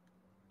Christ.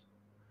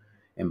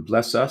 And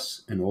bless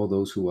us and all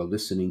those who are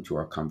listening to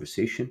our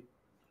conversation,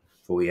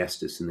 for we ask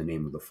this in the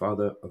name of the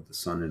Father, of the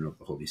Son, and of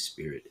the Holy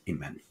Spirit.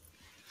 Amen.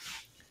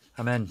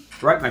 Amen.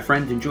 All right, my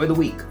friend, enjoy the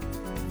week.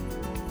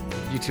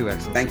 You too,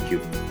 Excellency. Thank you.